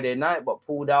on Friday night, but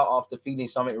pulled out after feeling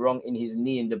something wrong in his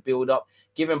knee in the build-up.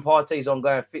 Given Partey's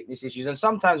ongoing fitness issues, and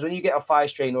sometimes when you get a thigh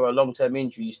strain or a long-term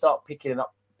injury, you start picking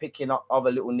up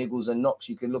other little niggles and knocks.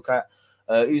 You can look at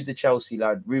who's the Chelsea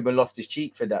lad, Ruben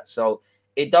Loftus-Cheek, for that. So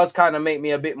it does kind of make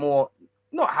me a bit more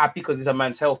not happy because it's a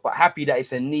man's health, but happy that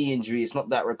it's a knee injury. It's not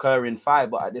that recurring thigh,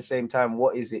 but at the same time,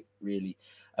 what is it really?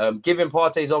 Given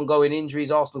Partey's ongoing injuries,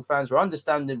 Arsenal fans were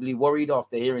understandably worried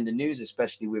after hearing the news,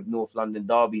 especially with North London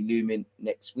derby looming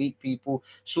next week, people.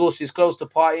 Sources close to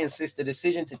Partey insist the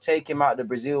decision to take him out of the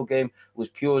Brazil game was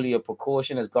purely a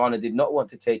precaution, as Ghana did not want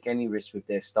to take any risks with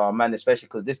their star man, especially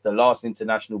because this is the last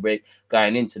international break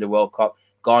going into the World Cup.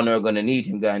 Ghana are going to need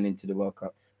him going into the World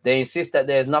Cup. They insist that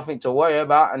there's nothing to worry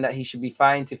about and that he should be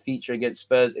fine to feature against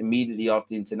Spurs immediately after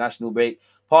the international break.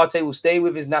 Partey will stay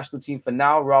with his national team for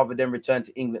now rather than return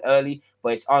to England early,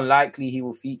 but it's unlikely he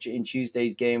will feature in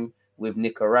Tuesday's game with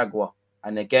Nicaragua.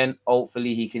 And again,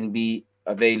 hopefully he can be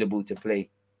available to play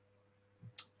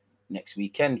next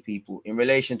weekend, people. In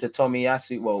relation to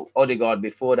Tomiyasu, Odegaard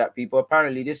before that, people,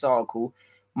 apparently this article,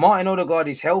 Martin Odegaard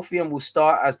is healthy and will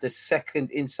start as the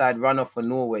second inside runner for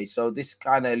Norway. So this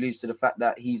kind of alludes to the fact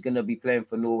that he's going to be playing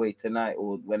for Norway tonight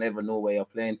or whenever Norway are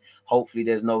playing. Hopefully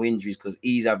there's no injuries because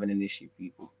he's having an issue,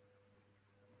 people.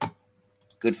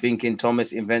 Good thinking.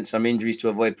 Thomas invents some injuries to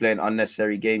avoid playing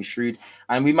unnecessary games. Shrewd.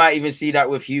 And we might even see that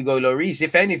with Hugo Lloris.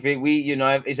 If anything,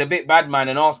 it's a bit bad, man,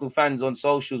 and Arsenal fans on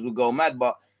socials would go mad.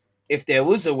 But if there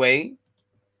was a way,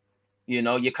 You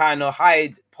know, you kind of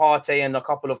hide Partey and a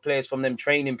couple of players from them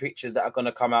training pictures that are going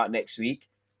to come out next week.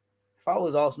 If I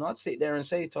was Arsenal, I'd sit there and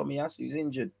say Tomiyasu's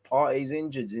injured, Partey's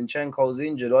injured, Zinchenko's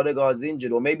injured, Odegaard's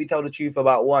injured, or maybe tell the truth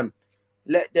about one.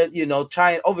 Let them, you know,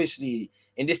 try and obviously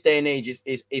in this day and age,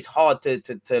 it's hard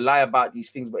to lie about these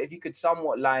things. But if you could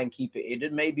somewhat lie and keep it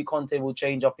hidden, maybe Conte will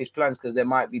change up his plans because there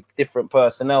might be different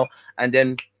personnel, and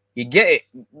then you get it.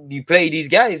 You play these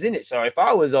guys, innit? So if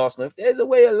I was Arsenal, if there's a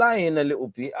way of lying a little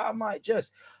bit, I might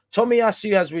just.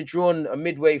 Tomiyasu has withdrawn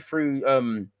midway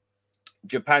through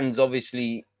Japan's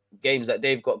obviously games that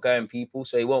they've got going, people.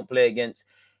 So he won't play against.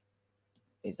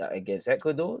 Is that against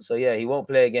Ecuador? So yeah, he won't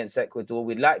play against Ecuador.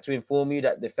 We'd like to inform you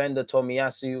that defender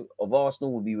Tomiyasu of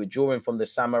Arsenal will be withdrawing from the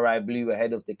Samurai Blue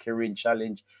ahead of the Kirin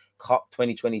Challenge Cup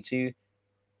 2022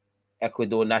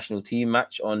 Ecuador national team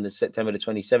match on September the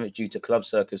 27th due to club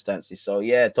circumstances. So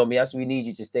yeah, Tomiyasu, we need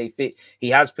you to stay fit. He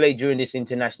has played during this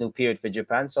international period for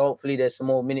Japan, so hopefully there's some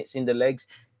more minutes in the legs,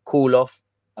 cool off,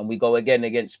 and we go again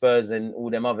against Spurs and all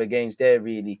them other games there,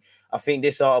 really. I think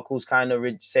this article's kind of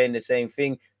saying the same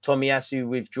thing. Tomiyasu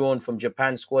withdrawn from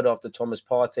Japan squad after Thomas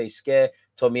Partey scare.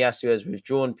 Tomiyasu has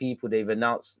withdrawn, people. They've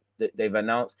announced. The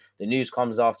news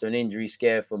comes after an injury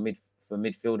scare for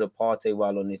midfielder Partey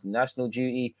while on international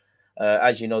duty.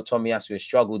 As you know, Tomiyasu has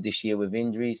struggled this year with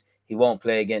injuries. He won't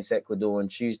play against Ecuador on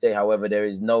Tuesday. However, there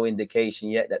is no indication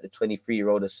yet that the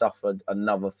 23-year-old has suffered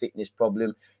another fitness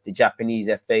problem. The Japanese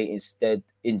FA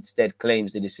instead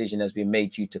claims the decision has been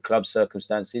made due to club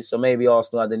circumstances. So maybe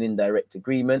Arsenal had an indirect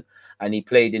agreement, and he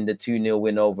played in the 2-0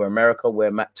 win over America,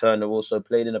 where Matt Turner also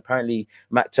played. And apparently,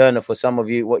 Matt Turner, for some of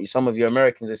you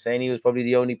Americans are saying, he was probably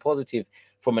the only positive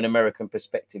from an American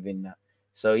perspective in that.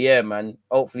 So, yeah, man,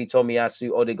 hopefully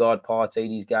Tomiyasu, Odegaard, Partey,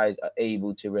 these guys are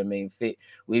able to remain fit.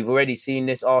 We've already seen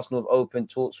this. Arsenal have opened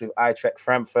talks with Eintracht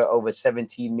Frankfurt over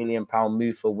 £17 million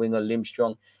move for winger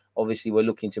Limstrong. Obviously, we're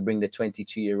looking to bring the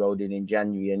 22-year-old in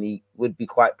January, and he would be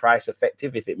quite price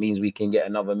effective if it means we can get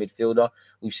another midfielder.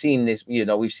 We've seen this,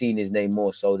 we've seen his name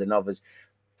more so than others.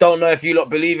 Don't know if you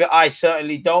lot believe it. I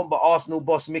certainly don't. But Arsenal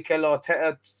boss Mikel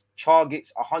Arteta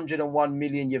targets 101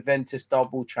 million Juventus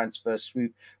double transfer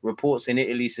swoop. Reports in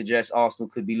Italy suggest Arsenal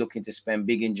could be looking to spend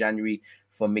big in January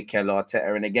for Mikel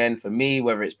Arteta. And again, for me,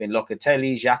 whether it's been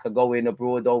Locatelli, Xhaka going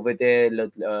abroad over there,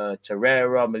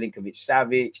 Torreira,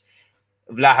 Milinkovic-Savic,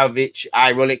 Vlahovic,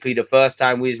 ironically, the first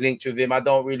time we was linked with him, I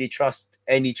don't really trust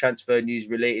any transfer news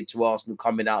related to Arsenal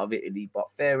coming out of Italy.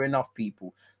 But fair enough,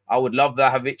 people. I would love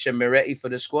Vlahovic and Miretti for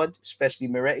the squad, especially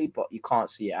Miretti, but you can't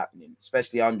see it happening,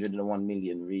 especially 101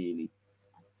 million, really.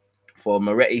 For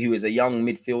Miretti, who is a young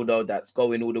midfielder that's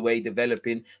going all the way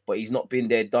developing, but he's not been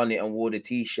there, done it, and wore the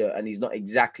T-shirt, and he's not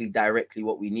exactly directly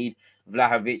what we need.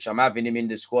 Vlahovic, I'm having him in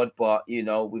the squad, but,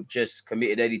 we've just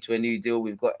committed Eddie to a new deal.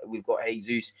 We've got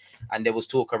Jesus, and there was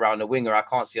talk around the winger. I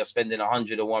can't see us spending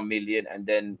 101 million, and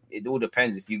then it all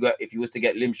depends. If you was to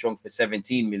get Limstrong for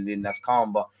 17 million, that's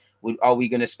calm, but are we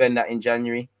going to spend that in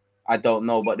January? I don't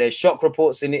know. But there's shock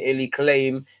reports in Italy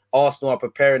claim Arsenal are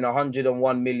preparing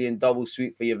 101 million double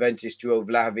sweep for Juventus duo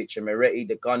Vlahovic and Miretti.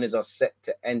 The Gunners are set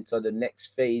to enter the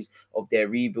next phase of their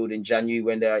rebuild in January,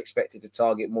 when they are expected to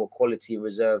target more quality in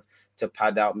reserve to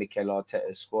pad out Mikel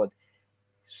Arteta's squad.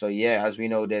 So, yeah, as we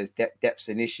know, there's depth's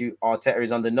an issue. Arteta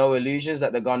is under no illusions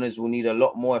that the Gunners will need a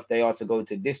lot more if they are to go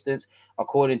to distance.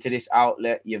 According to this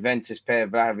outlet, Juventus pair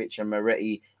Vlahovic and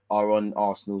Miretti are on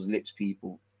Arsenal's lips,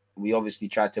 people. We obviously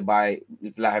tried to buy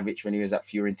Vlahovic when he was at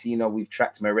Fiorentina. We've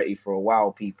tracked Miretti for a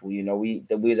while, people. We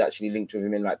was actually linked with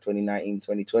him in like 2019,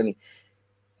 2020.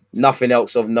 Nothing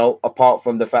else of note, apart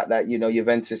from the fact that,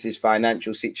 Juventus's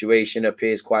financial situation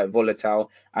appears quite volatile.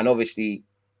 And obviously,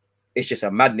 it's just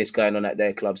a madness going on at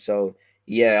their club. So,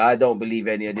 yeah, I don't believe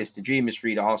any of this. The dream is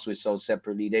free. The hustle is sold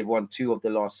separately. They've won 2 of the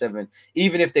last 7.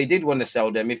 Even if they did want to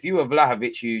sell them, if you were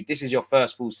Vlahovic, this is your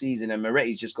first full season and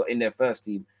Miretti's just got in their first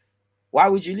team, why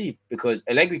would you leave? Because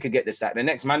Allegri could get the sack. The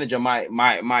next manager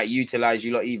might utilize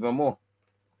you lot even more.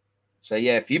 So,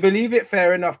 yeah, if you believe it,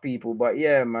 fair enough, people. But,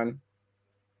 yeah, man,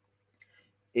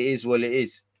 it is what it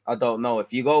is. I don't know.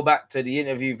 If you go back to the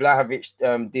interview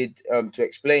Vlahovic did to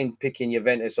explain picking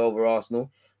Juventus over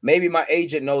Arsenal, maybe my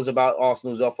agent knows about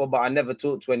Arsenal's offer, but I never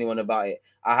talked to anyone about it.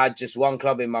 I had just one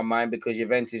club in my mind because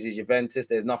Juventus is Juventus.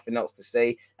 There's nothing else to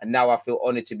say. And now I feel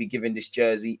honored to be given this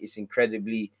jersey. It's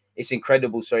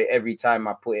incredible, every time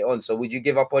I put it on. So would you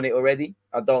give up on it already?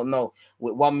 I don't know.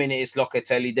 With 1 minute it's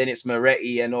Locatelli, then it's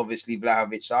Miretti and obviously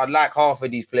Vlahovic. So I'd like half of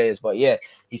these players. But yeah,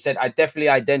 he said, I definitely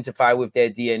identify with their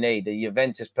DNA. The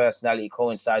Juventus personality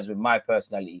coincides with my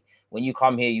personality. When you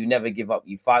come here, you never give up.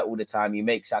 You fight all the time. You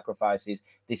make sacrifices.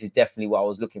 This is definitely what I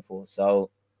was looking for. So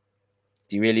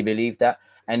do you really believe that?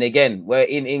 And again, we're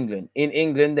in England. In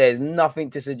England, there's nothing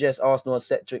to suggest Arsenal are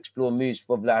set to explore moves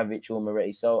for Vlahovic or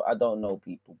Moretti. So I don't know,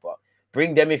 people, but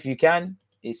bring them if you can.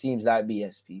 It seems like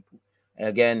BS, people. And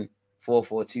again,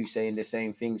 442 saying the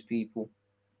same things, people.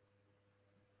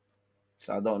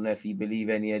 So I don't know if you believe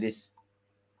any of this.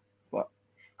 But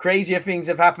crazier things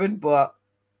have happened, but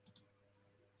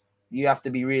you have to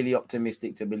be really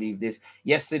optimistic to believe this.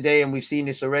 Yesterday, and we've seen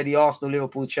this already, Arsenal,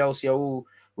 Liverpool, Chelsea are all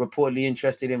reportedly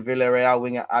interested in Villarreal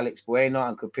winger Alex Buena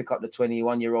and could pick up the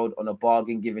 21-year-old on a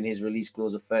bargain given his release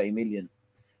clause of 30 million.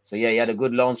 So, yeah, he had a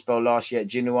good loan spell last year at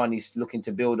Genoa and he's looking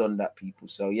to build on that, people.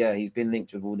 So, yeah, he's been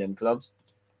linked with all them clubs.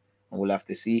 And we'll have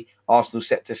to see. Arsenal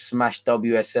set to smash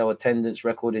WSL attendance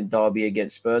record in Derby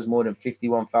against Spurs. More than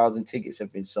 51,000 tickets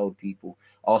have been sold, people.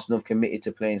 Arsenal have committed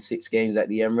to playing 6 games at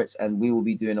the Emirates, and we will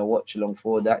be doing a watch along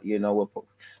for that. You know,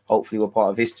 hopefully we're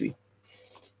part of history.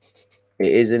 It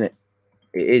is, isn't it?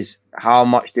 It is. How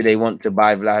much do they want to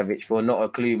buy Vlahovic for? Not a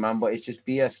clue, man, but it's just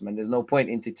BS, man. There's no point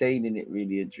entertaining it,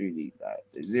 really and truly.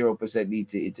 0% need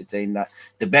to entertain that.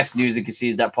 The best news you can see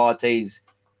is that Partey's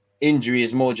injury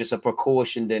is more just a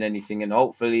precaution than anything, and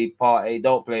hopefully Partey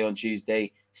don't play on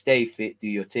Tuesday. Stay fit, do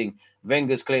your thing.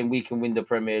 Wenger's claim we can win the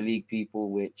Premier League, people,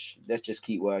 which let's just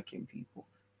keep working, people,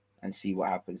 and see what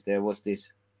happens there. What's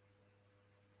this?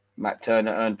 Matt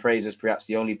Turner earned praise as perhaps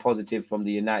the only positive from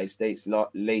the United States'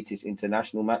 latest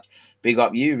international match. Big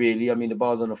up you, really. I mean, the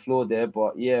bar's on the floor there,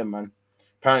 but yeah, man.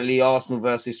 Apparently, Arsenal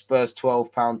versus Spurs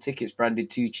 £12 tickets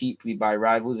branded too cheaply by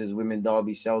rivals as Women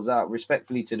Derby sells out.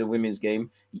 Respectfully to the women's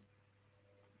game,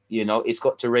 you know, it's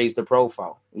got to raise the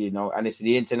profile, you know, and it's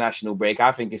the international break.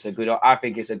 I think it's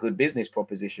a good business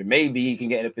proposition. Maybe you can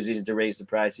get in a position to raise the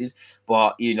prices,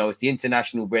 but you know, it's the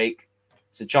international break.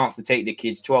 It's a chance to take the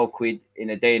kids. 12 quid in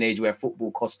a day and age where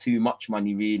football costs too much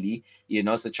money, really. You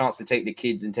know, it's a chance to take the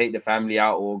kids and take the family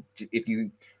out, or if you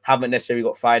haven't necessarily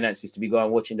got finances to be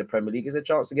going watching the Premier League, it's a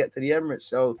chance to get to the Emirates.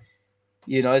 So,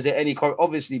 you know, is there any,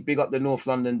 obviously big up the North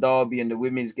London Derby and the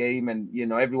women's game, and you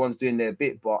know, everyone's doing their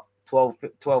bit, but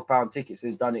 £12 tickets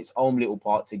has done its own little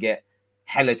part to get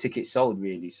hella tickets sold,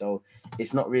 really. So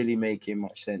it's not really making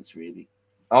much sense, really.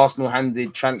 Arsenal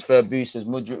handed transfer boost as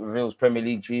Mudryk reveals Premier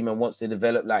League dream and wants to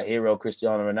develop like hero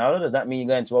Cristiano Ronaldo. Does that mean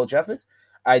you're going to Old Trafford?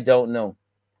 I don't know.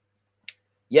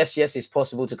 Yes, it's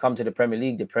possible to come to the Premier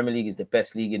League. The Premier League is the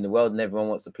best league in the world and everyone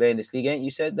wants to play in this league. Ain't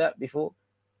you said that before?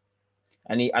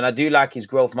 And I do like his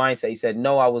growth mindset. He said,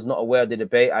 no, I was not aware of the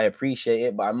debate. I appreciate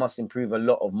it, but I must improve a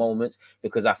lot of moments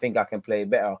because I think I can play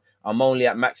better. I'm only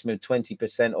at maximum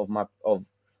 20%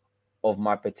 of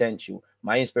my potential.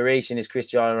 My inspiration is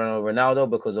Cristiano Ronaldo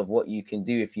because of what you can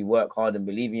do if you work hard and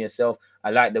believe in yourself.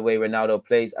 I like the way Ronaldo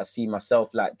plays. I see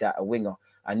myself like that, a winger.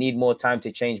 I need more time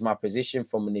to change my position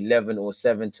from an 11 or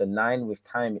 7 to 9. With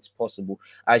time, it's possible.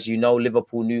 As you know,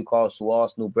 Liverpool, Newcastle,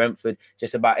 Arsenal, Brentford,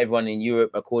 just about everyone in Europe,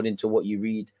 according to what you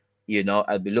read, you know,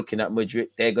 I'll be looking at Mudryk.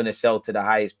 They're going to sell to the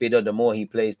highest bidder. The more he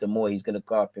plays, the more he's going to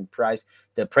go up in price.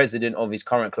 The president of his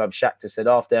current club, Shakhtar, said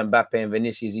after Mbappe and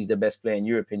Vinicius, he's the best player in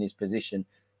Europe in his position.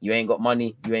 You ain't got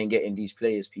money, you ain't getting these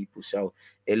players, people. So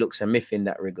it looks a myth in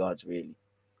that regards, really.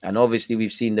 And obviously,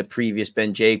 we've seen the previous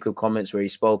Ben Jacob comments where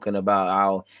he's spoken about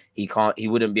how he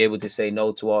wouldn't be able to say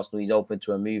no to Arsenal. He's open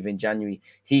to a move in January.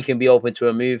 He can be open to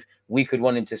a move. We could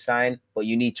want him to sign, but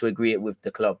you need to agree it with the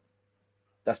club.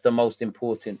 That's the most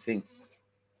important thing.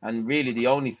 And really, the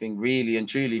only thing, really and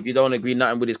truly, if you don't agree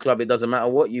nothing with his club, it doesn't matter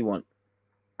what you want.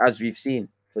 As we've seen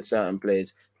for certain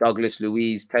players, Douglas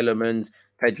Luiz, Telemans,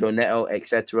 Pedro Neto,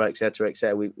 etc., etc.,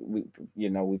 etc.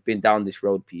 We've been down this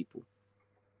road, people.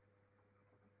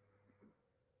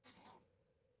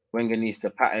 Wenger needs to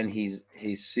pattern his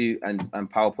suit and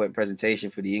PowerPoint presentation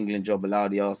for the England job, allow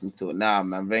the Arsenal to. Nah,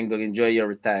 man, Wenger, enjoy your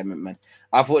retirement, man.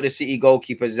 I thought the City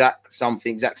goalkeeper, Zach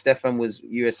Steffen was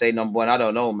USA #1. I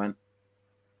don't know, man.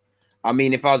 I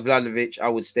mean, if I was Vlahovic, I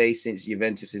would stay since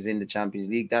Juventus is in the Champions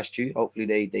League. That's true. Hopefully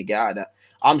they get out of that.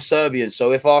 I'm Serbian,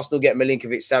 so if Arsenal get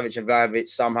Milinkovic, Savic and Vlahovic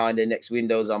somehow in the next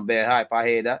windows, I'm bare hype. I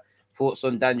hear that. Thoughts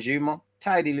on Danjuma?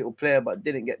 Tidy little player, but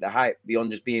didn't get the hype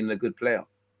beyond just being a good player.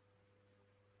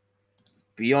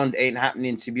 Beyond ain't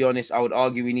happening, to be honest. I would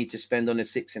argue we need to spend on a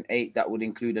 6 and 8. That would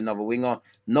include another winger.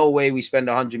 No way we spend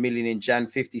 100 million in Jan.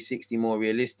 50, 60 more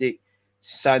realistic.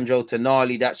 Sandro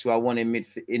Tonali, that's who I want in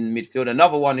midfield.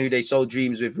 Another one who they sold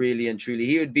dreams with, really and truly.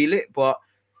 He would be lit, but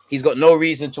he's got no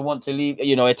reason to want to leave.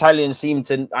 You know, Italians seem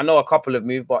to, I know a couple have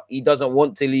moved, but he doesn't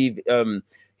want to leave.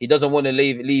 He doesn't want to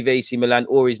leave AC Milan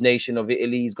or his nation of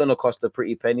Italy. He's going to cost a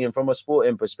pretty penny. And from a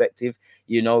sporting perspective,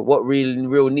 you know, what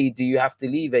real need do you have to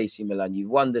leave AC Milan?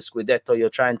 You've won the Scudetto. You're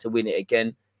trying to win it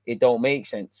again. It don't make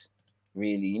sense,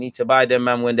 really. You need to buy them,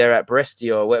 man, when they're at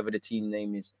Brescia or whatever the team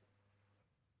name is.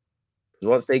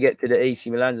 Once they get to the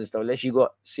AC Milans and stuff, unless you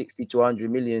got 60 to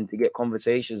 100 million to get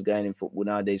conversations going in football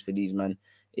nowadays for these man,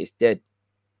 it's dead.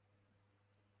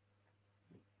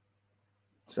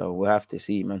 So we'll have to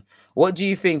see, man. What do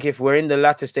you think if we're in the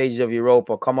latter stages of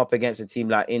Europa, come up against a team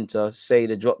like Inter, say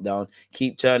the drop down,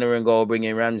 keep Turner and goal, bring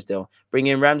in Ramsdale?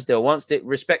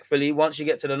 Respectfully, once you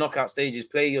get to the knockout stages,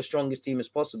 play your strongest team as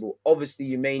possible. Obviously,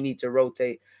 you may need to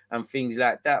rotate and things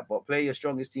like that, but play your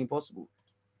strongest team possible.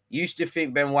 Used to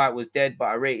think Ben White was dead, but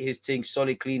I rate his thing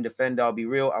solid, clean defender. I'll be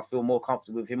real. I feel more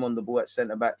comfortable with him on the ball at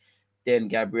centre-back than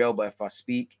Gabriel, but if I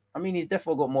speak, I mean, he's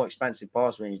definitely got more expansive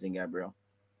pass range than Gabriel.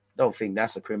 Don't think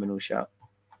that's a criminal shout.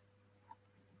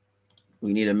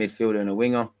 We need a midfielder and a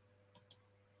winger.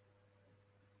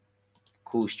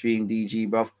 Cool stream, DG,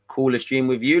 bruv. Cooler stream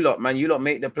with you lot, man. You lot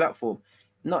make the platform.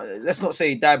 Let's not say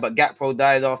he died, but Gakpo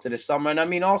died after the summer. And I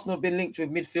mean, Arsenal have been linked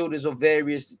with midfielders of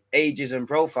various ages and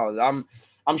profiles.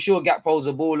 I'm sure Gakpo's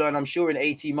a baller, and I'm sure in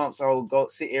 18 months I'll go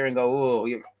sit here and go,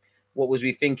 oh, what was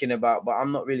we thinking about? But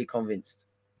I'm not really convinced.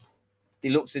 He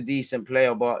looks a decent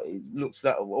player, but it looks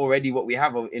like already what we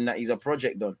have in that he's a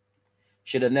project done.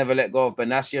 Should have never let go of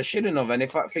Benassia. Shouldn't have.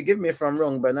 And forgive me if I'm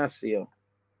wrong, Benassia. I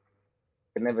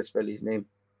can never spell his name.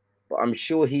 But I'm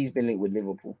sure he's been linked with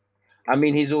Liverpool. I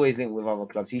mean, he's always linked with other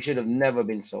clubs. He should have never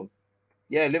been sold.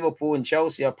 Yeah, Liverpool and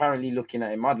Chelsea are apparently looking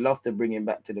at him. I'd love to bring him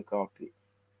back to the carpet.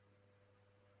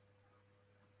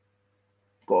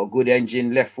 Got a good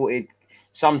engine, left-footed.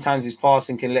 Sometimes his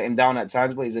passing can let him down at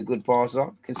times, but he's a good passer.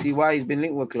 Can see why he's been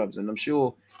linked with clubs, and I'm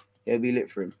sure he'll be lit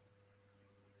for him.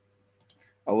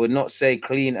 I would not say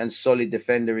clean and solid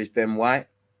defender is Ben White.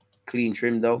 Clean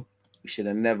trim, though. We should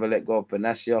have never let go of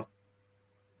Benassia.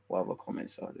 What other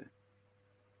comments are there?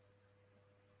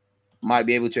 Might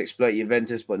be able to exploit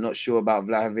Juventus, but not sure about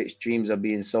Vlahovic. Dreams are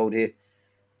being sold here.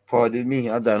 Pardon me.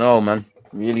 I don't know, man.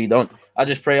 Really don't. I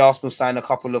just pray Arsenal sign a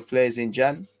couple of players in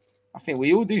Jan. I think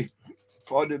we all do.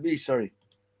 Pardon me, sorry.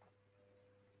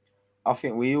 I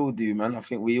think we all do, man. I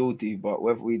think we all do. But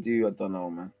whether we do, I don't know,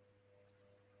 man.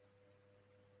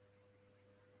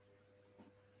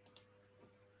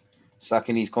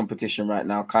 Sakani's competition right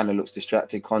now kind of looks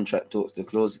distracted. Contract talks to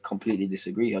close. Completely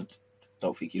disagree. I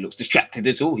don't think he looks distracted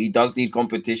at all. He does need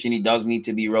competition. He does need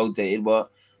to be rotated, but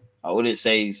I wouldn't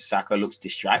say Saka looks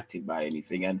distracted by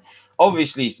anything. And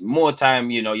obviously, more time,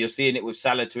 you're seeing it with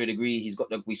Salah to a degree. He's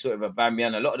got we sort of a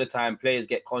Bamian. A lot of the time, players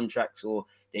get contracts or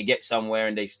they get somewhere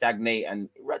and they stagnate. And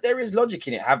there is logic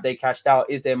in it. Have they cashed out?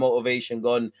 Is their motivation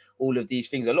gone? All of these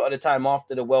things. A lot of the time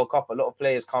after the World Cup, a lot of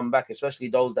players come back, especially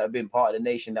those that have been part of the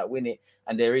nation that win it.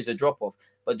 And there is a drop-off.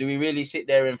 But do we really sit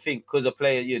there and think because a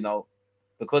player,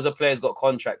 because a player's got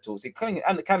contract tools, it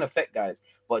can affect guys.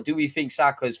 But do we think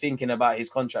Saka is thinking about his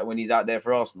contract when he's out there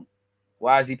for Arsenal?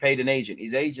 Why has he paid an agent?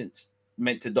 His agent's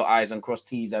meant to dot I's and cross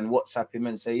T's and WhatsApp him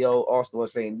and say, yo, Arsenal are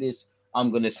saying this. I'm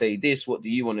going to say this. What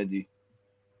do you want to do?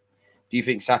 Do you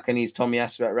think Saka needs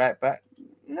Tomiyasu at right back?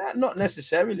 Nah, not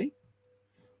necessarily.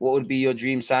 What would be your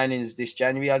dream signings this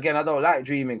January? Again, I don't like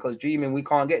dreaming because dreaming, we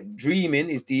can't get. Dreaming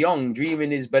is De Jong.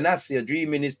 Dreaming is Benassia.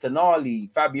 Dreaming is Tonali,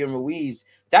 Fabian Ruiz.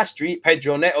 That's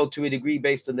Pedro Neto to a degree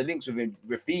based on the links with him.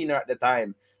 Rafinha at the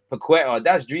time. Paqueta,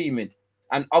 that's dreaming.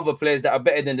 And other players that are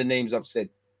better than the names I've said.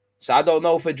 So I don't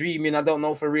know for dreaming. I don't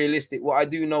know for realistic. What I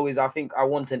do know is I think I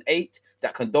want an 8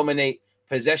 that can dominate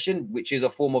possession, which is a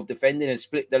form of defending and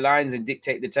split the lines and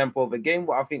dictate the tempo of a game.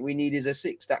 What I think we need is a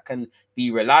 6 that can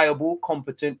be reliable,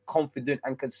 competent, confident,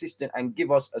 and consistent and give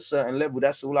us a certain level.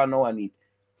 That's all I know I need.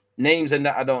 Names and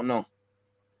that I don't know.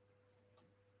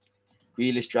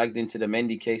 Grealish dragged into the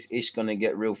Mendy case. Ish going to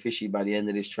get real fishy by the end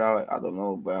of this trial. I don't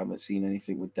know, but I haven't seen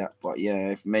anything with that. But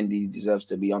yeah, if Mendy deserves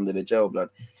to be under the jail blood.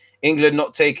 England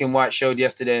not taking White showed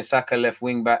yesterday and Saka left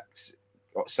wing backs.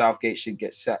 Southgate should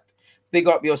get sacked. Big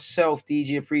up yourself,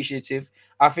 DG. Appreciative.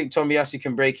 I think Tomiyasu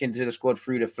can break into the squad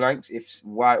through the flanks if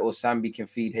White or Sambi can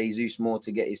feed Jesus more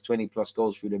to get his 20-plus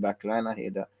goals through the back line. I hear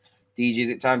that. DG, is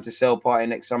it time to sell Partey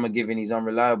next summer given he's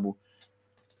unreliable?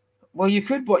 Well, you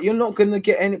could, but you're not going to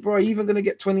get any, bro. You're even going to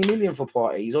get 20 million for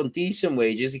Partey. He's on decent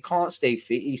wages. He can't stay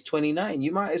fit. He's 29.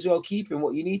 You might as well keep him.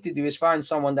 What you need to do is find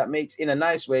someone that makes, in a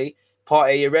nice way,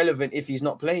 Partey irrelevant if he's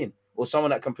not playing or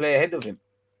someone that can play ahead of him.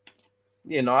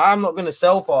 I'm not going to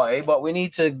sell Partey, but we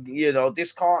need to,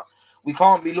 we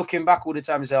can't be looking back all the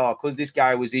time and say, because this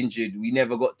guy was injured, we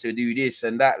never got to do this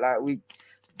and that.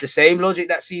 The same logic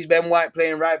that sees Ben White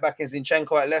playing right back and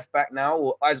Zinchenko at left back now,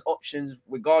 or as options,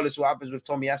 regardless of what happens with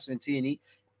Tomiyasu and Tierney,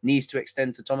 needs to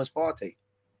extend to Thomas Partey,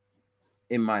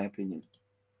 in my opinion.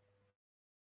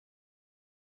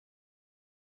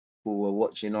 Who were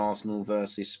watching Arsenal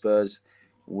versus Spurs,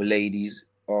 ladies,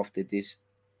 after this.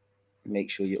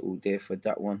 Make sure you're all there for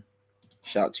that one.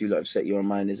 Shout out to you lot who've set your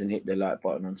reminders and hit the like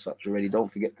button and such already.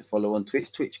 Don't forget to follow on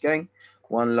Twitch gang.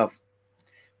 One love.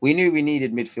 We knew we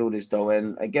needed midfielders though,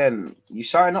 and again, you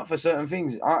sign up for certain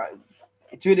things.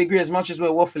 To a degree, as much as we're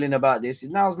waffling about this,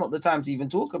 now's not the time to even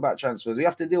talk about transfers. We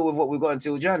have to deal with what we've got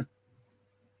until Jan.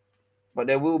 But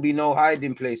there will be no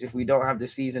hiding place if we don't have the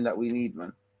season that we need,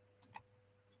 man.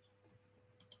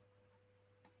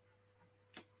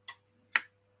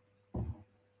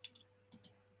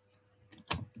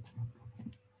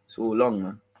 It's all long,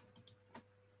 man.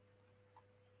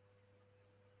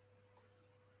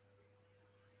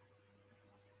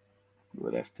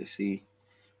 We'll have to see.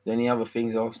 Any other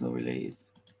things Arsenal related?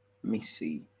 Let me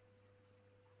see.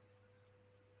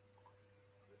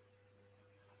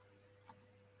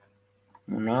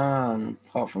 No,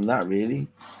 apart from that, really,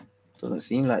 doesn't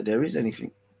seem like there is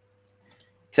anything.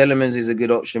 Telemans is a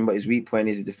good option, but his weak point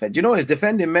is his defense. Do you know his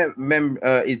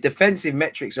his defensive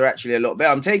metrics are actually a lot better.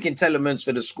 I'm taking Telemans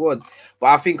for the squad, but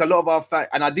I think a lot of our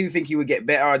and I do think he would get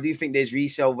better. I do think there's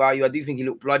resale value. I do think he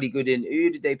looked bloody good in. Who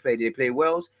did they play? Did they play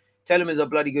Wales? Telemans a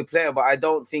bloody good player, but I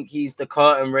don't think he's the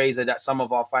curtain raiser that some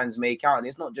of our fans make out. And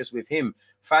it's not just with him.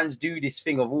 Fans do this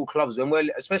thing of all clubs, when we're,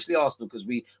 especially Arsenal, because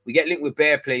we get linked with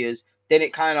bare players. Then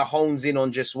it kind of hones in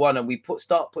on just one, and we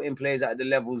start putting players at the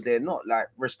levels they're not. Like,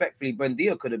 respectfully,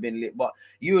 Buendia could have been lit, but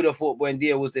you would have thought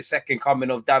Buendia was the second coming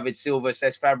of David Silva,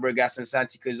 Cesc Fabregas, and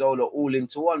Santi Cazorla all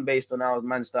into one based on how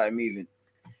man started moving.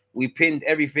 We pinned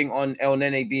everything on El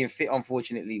Nene being fit,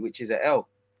 unfortunately, which is an L.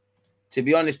 To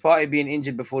be honest, Partey being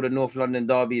injured before the North London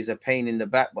derby is a pain in the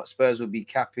back, but Spurs will be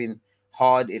capping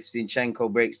hard if Zinchenko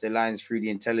breaks the lines through the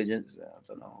intelligence. I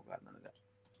don't know about none of that.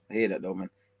 I hear that though, man.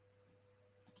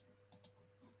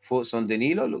 Thoughts on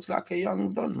Danilo? Looks like a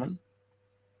young Don, man.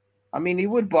 I mean, he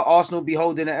would, but Arsenal be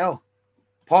holding an L.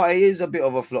 Partey is a bit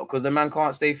of a flop because the man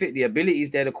can't stay fit. The ability is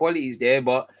there, the quality is there,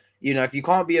 but you know, if you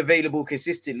can't be available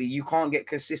consistently, you can't get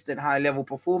consistent high-level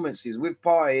performances. With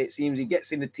Partey, it seems he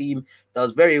gets in the team,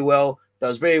 does very well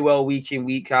week in,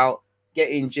 week out, get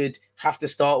injured, have to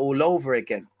start all over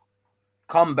again.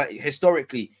 Come back,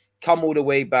 historically, come all the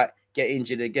way back, get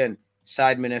injured again.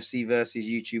 Sidemen FC versus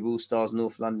YouTube All-Stars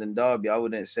North London Derby. I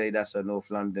wouldn't say that's a North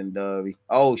London Derby.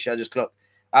 Oh, shit, I just clocked.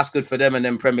 That's good for them and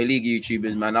them Premier League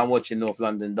YouTubers, man. I'm watching North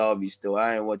London Derby still.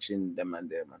 I ain't watching them man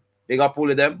there, man. Big up all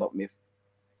of them, but myth.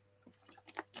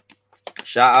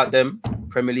 Shout out them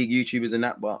Premier League YouTubers and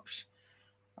that, but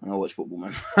I'm gonna watch football,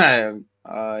 man.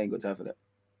 I ain't got time for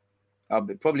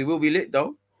that. Probably will be lit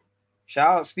though.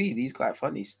 Shout out Speed, he's quite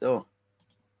funny still.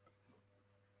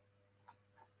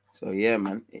 So yeah,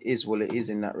 man, it is what it is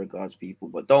in that regards, people.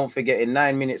 But don't forget, in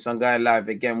 9 minutes, I'm going live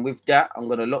again. With that, I'm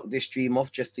gonna lock this stream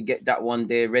off just to get that one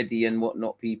there ready and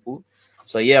whatnot, people.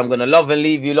 So yeah, I'm gonna love and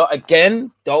leave you lot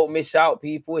again. Don't miss out,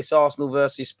 people. It's Arsenal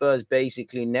versus Spurs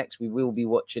basically next. We will be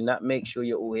watching that. Make sure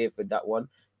you're all here for that one.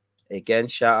 Again,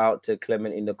 shout out to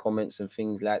Clement in the comments and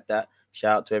things like that.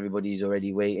 Shout out to everybody who's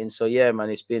already waiting. So yeah, man,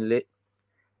 it's been lit.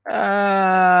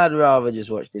 I'd rather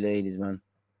just watch the ladies, man.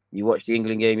 You watched the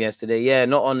England game yesterday? Yeah,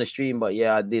 not on the stream, but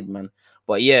yeah, I did, man.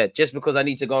 But yeah, just because I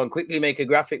need to go and quickly make a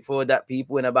graphic for that,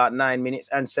 people, in about 9 minutes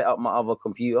and set up my other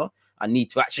computer, I need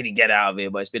to actually get out of here.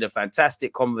 But it's been a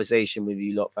fantastic conversation with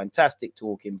you lot. Fantastic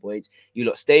talking points. You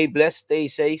lot stay blessed, stay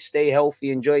safe, stay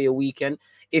healthy, enjoy your weekend.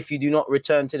 If you do not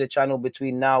return to the channel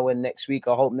between now and next week,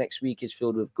 I hope next week is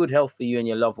filled with good health for you and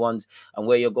your loved ones, and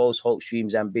where your goals, hopes,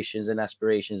 dreams, ambitions, and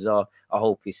aspirations are, I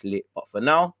hope it's lit. But for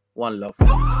now, one love.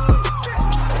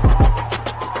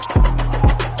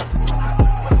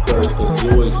 There's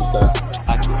always just that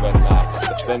active red flag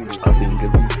defending. I think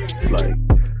it's like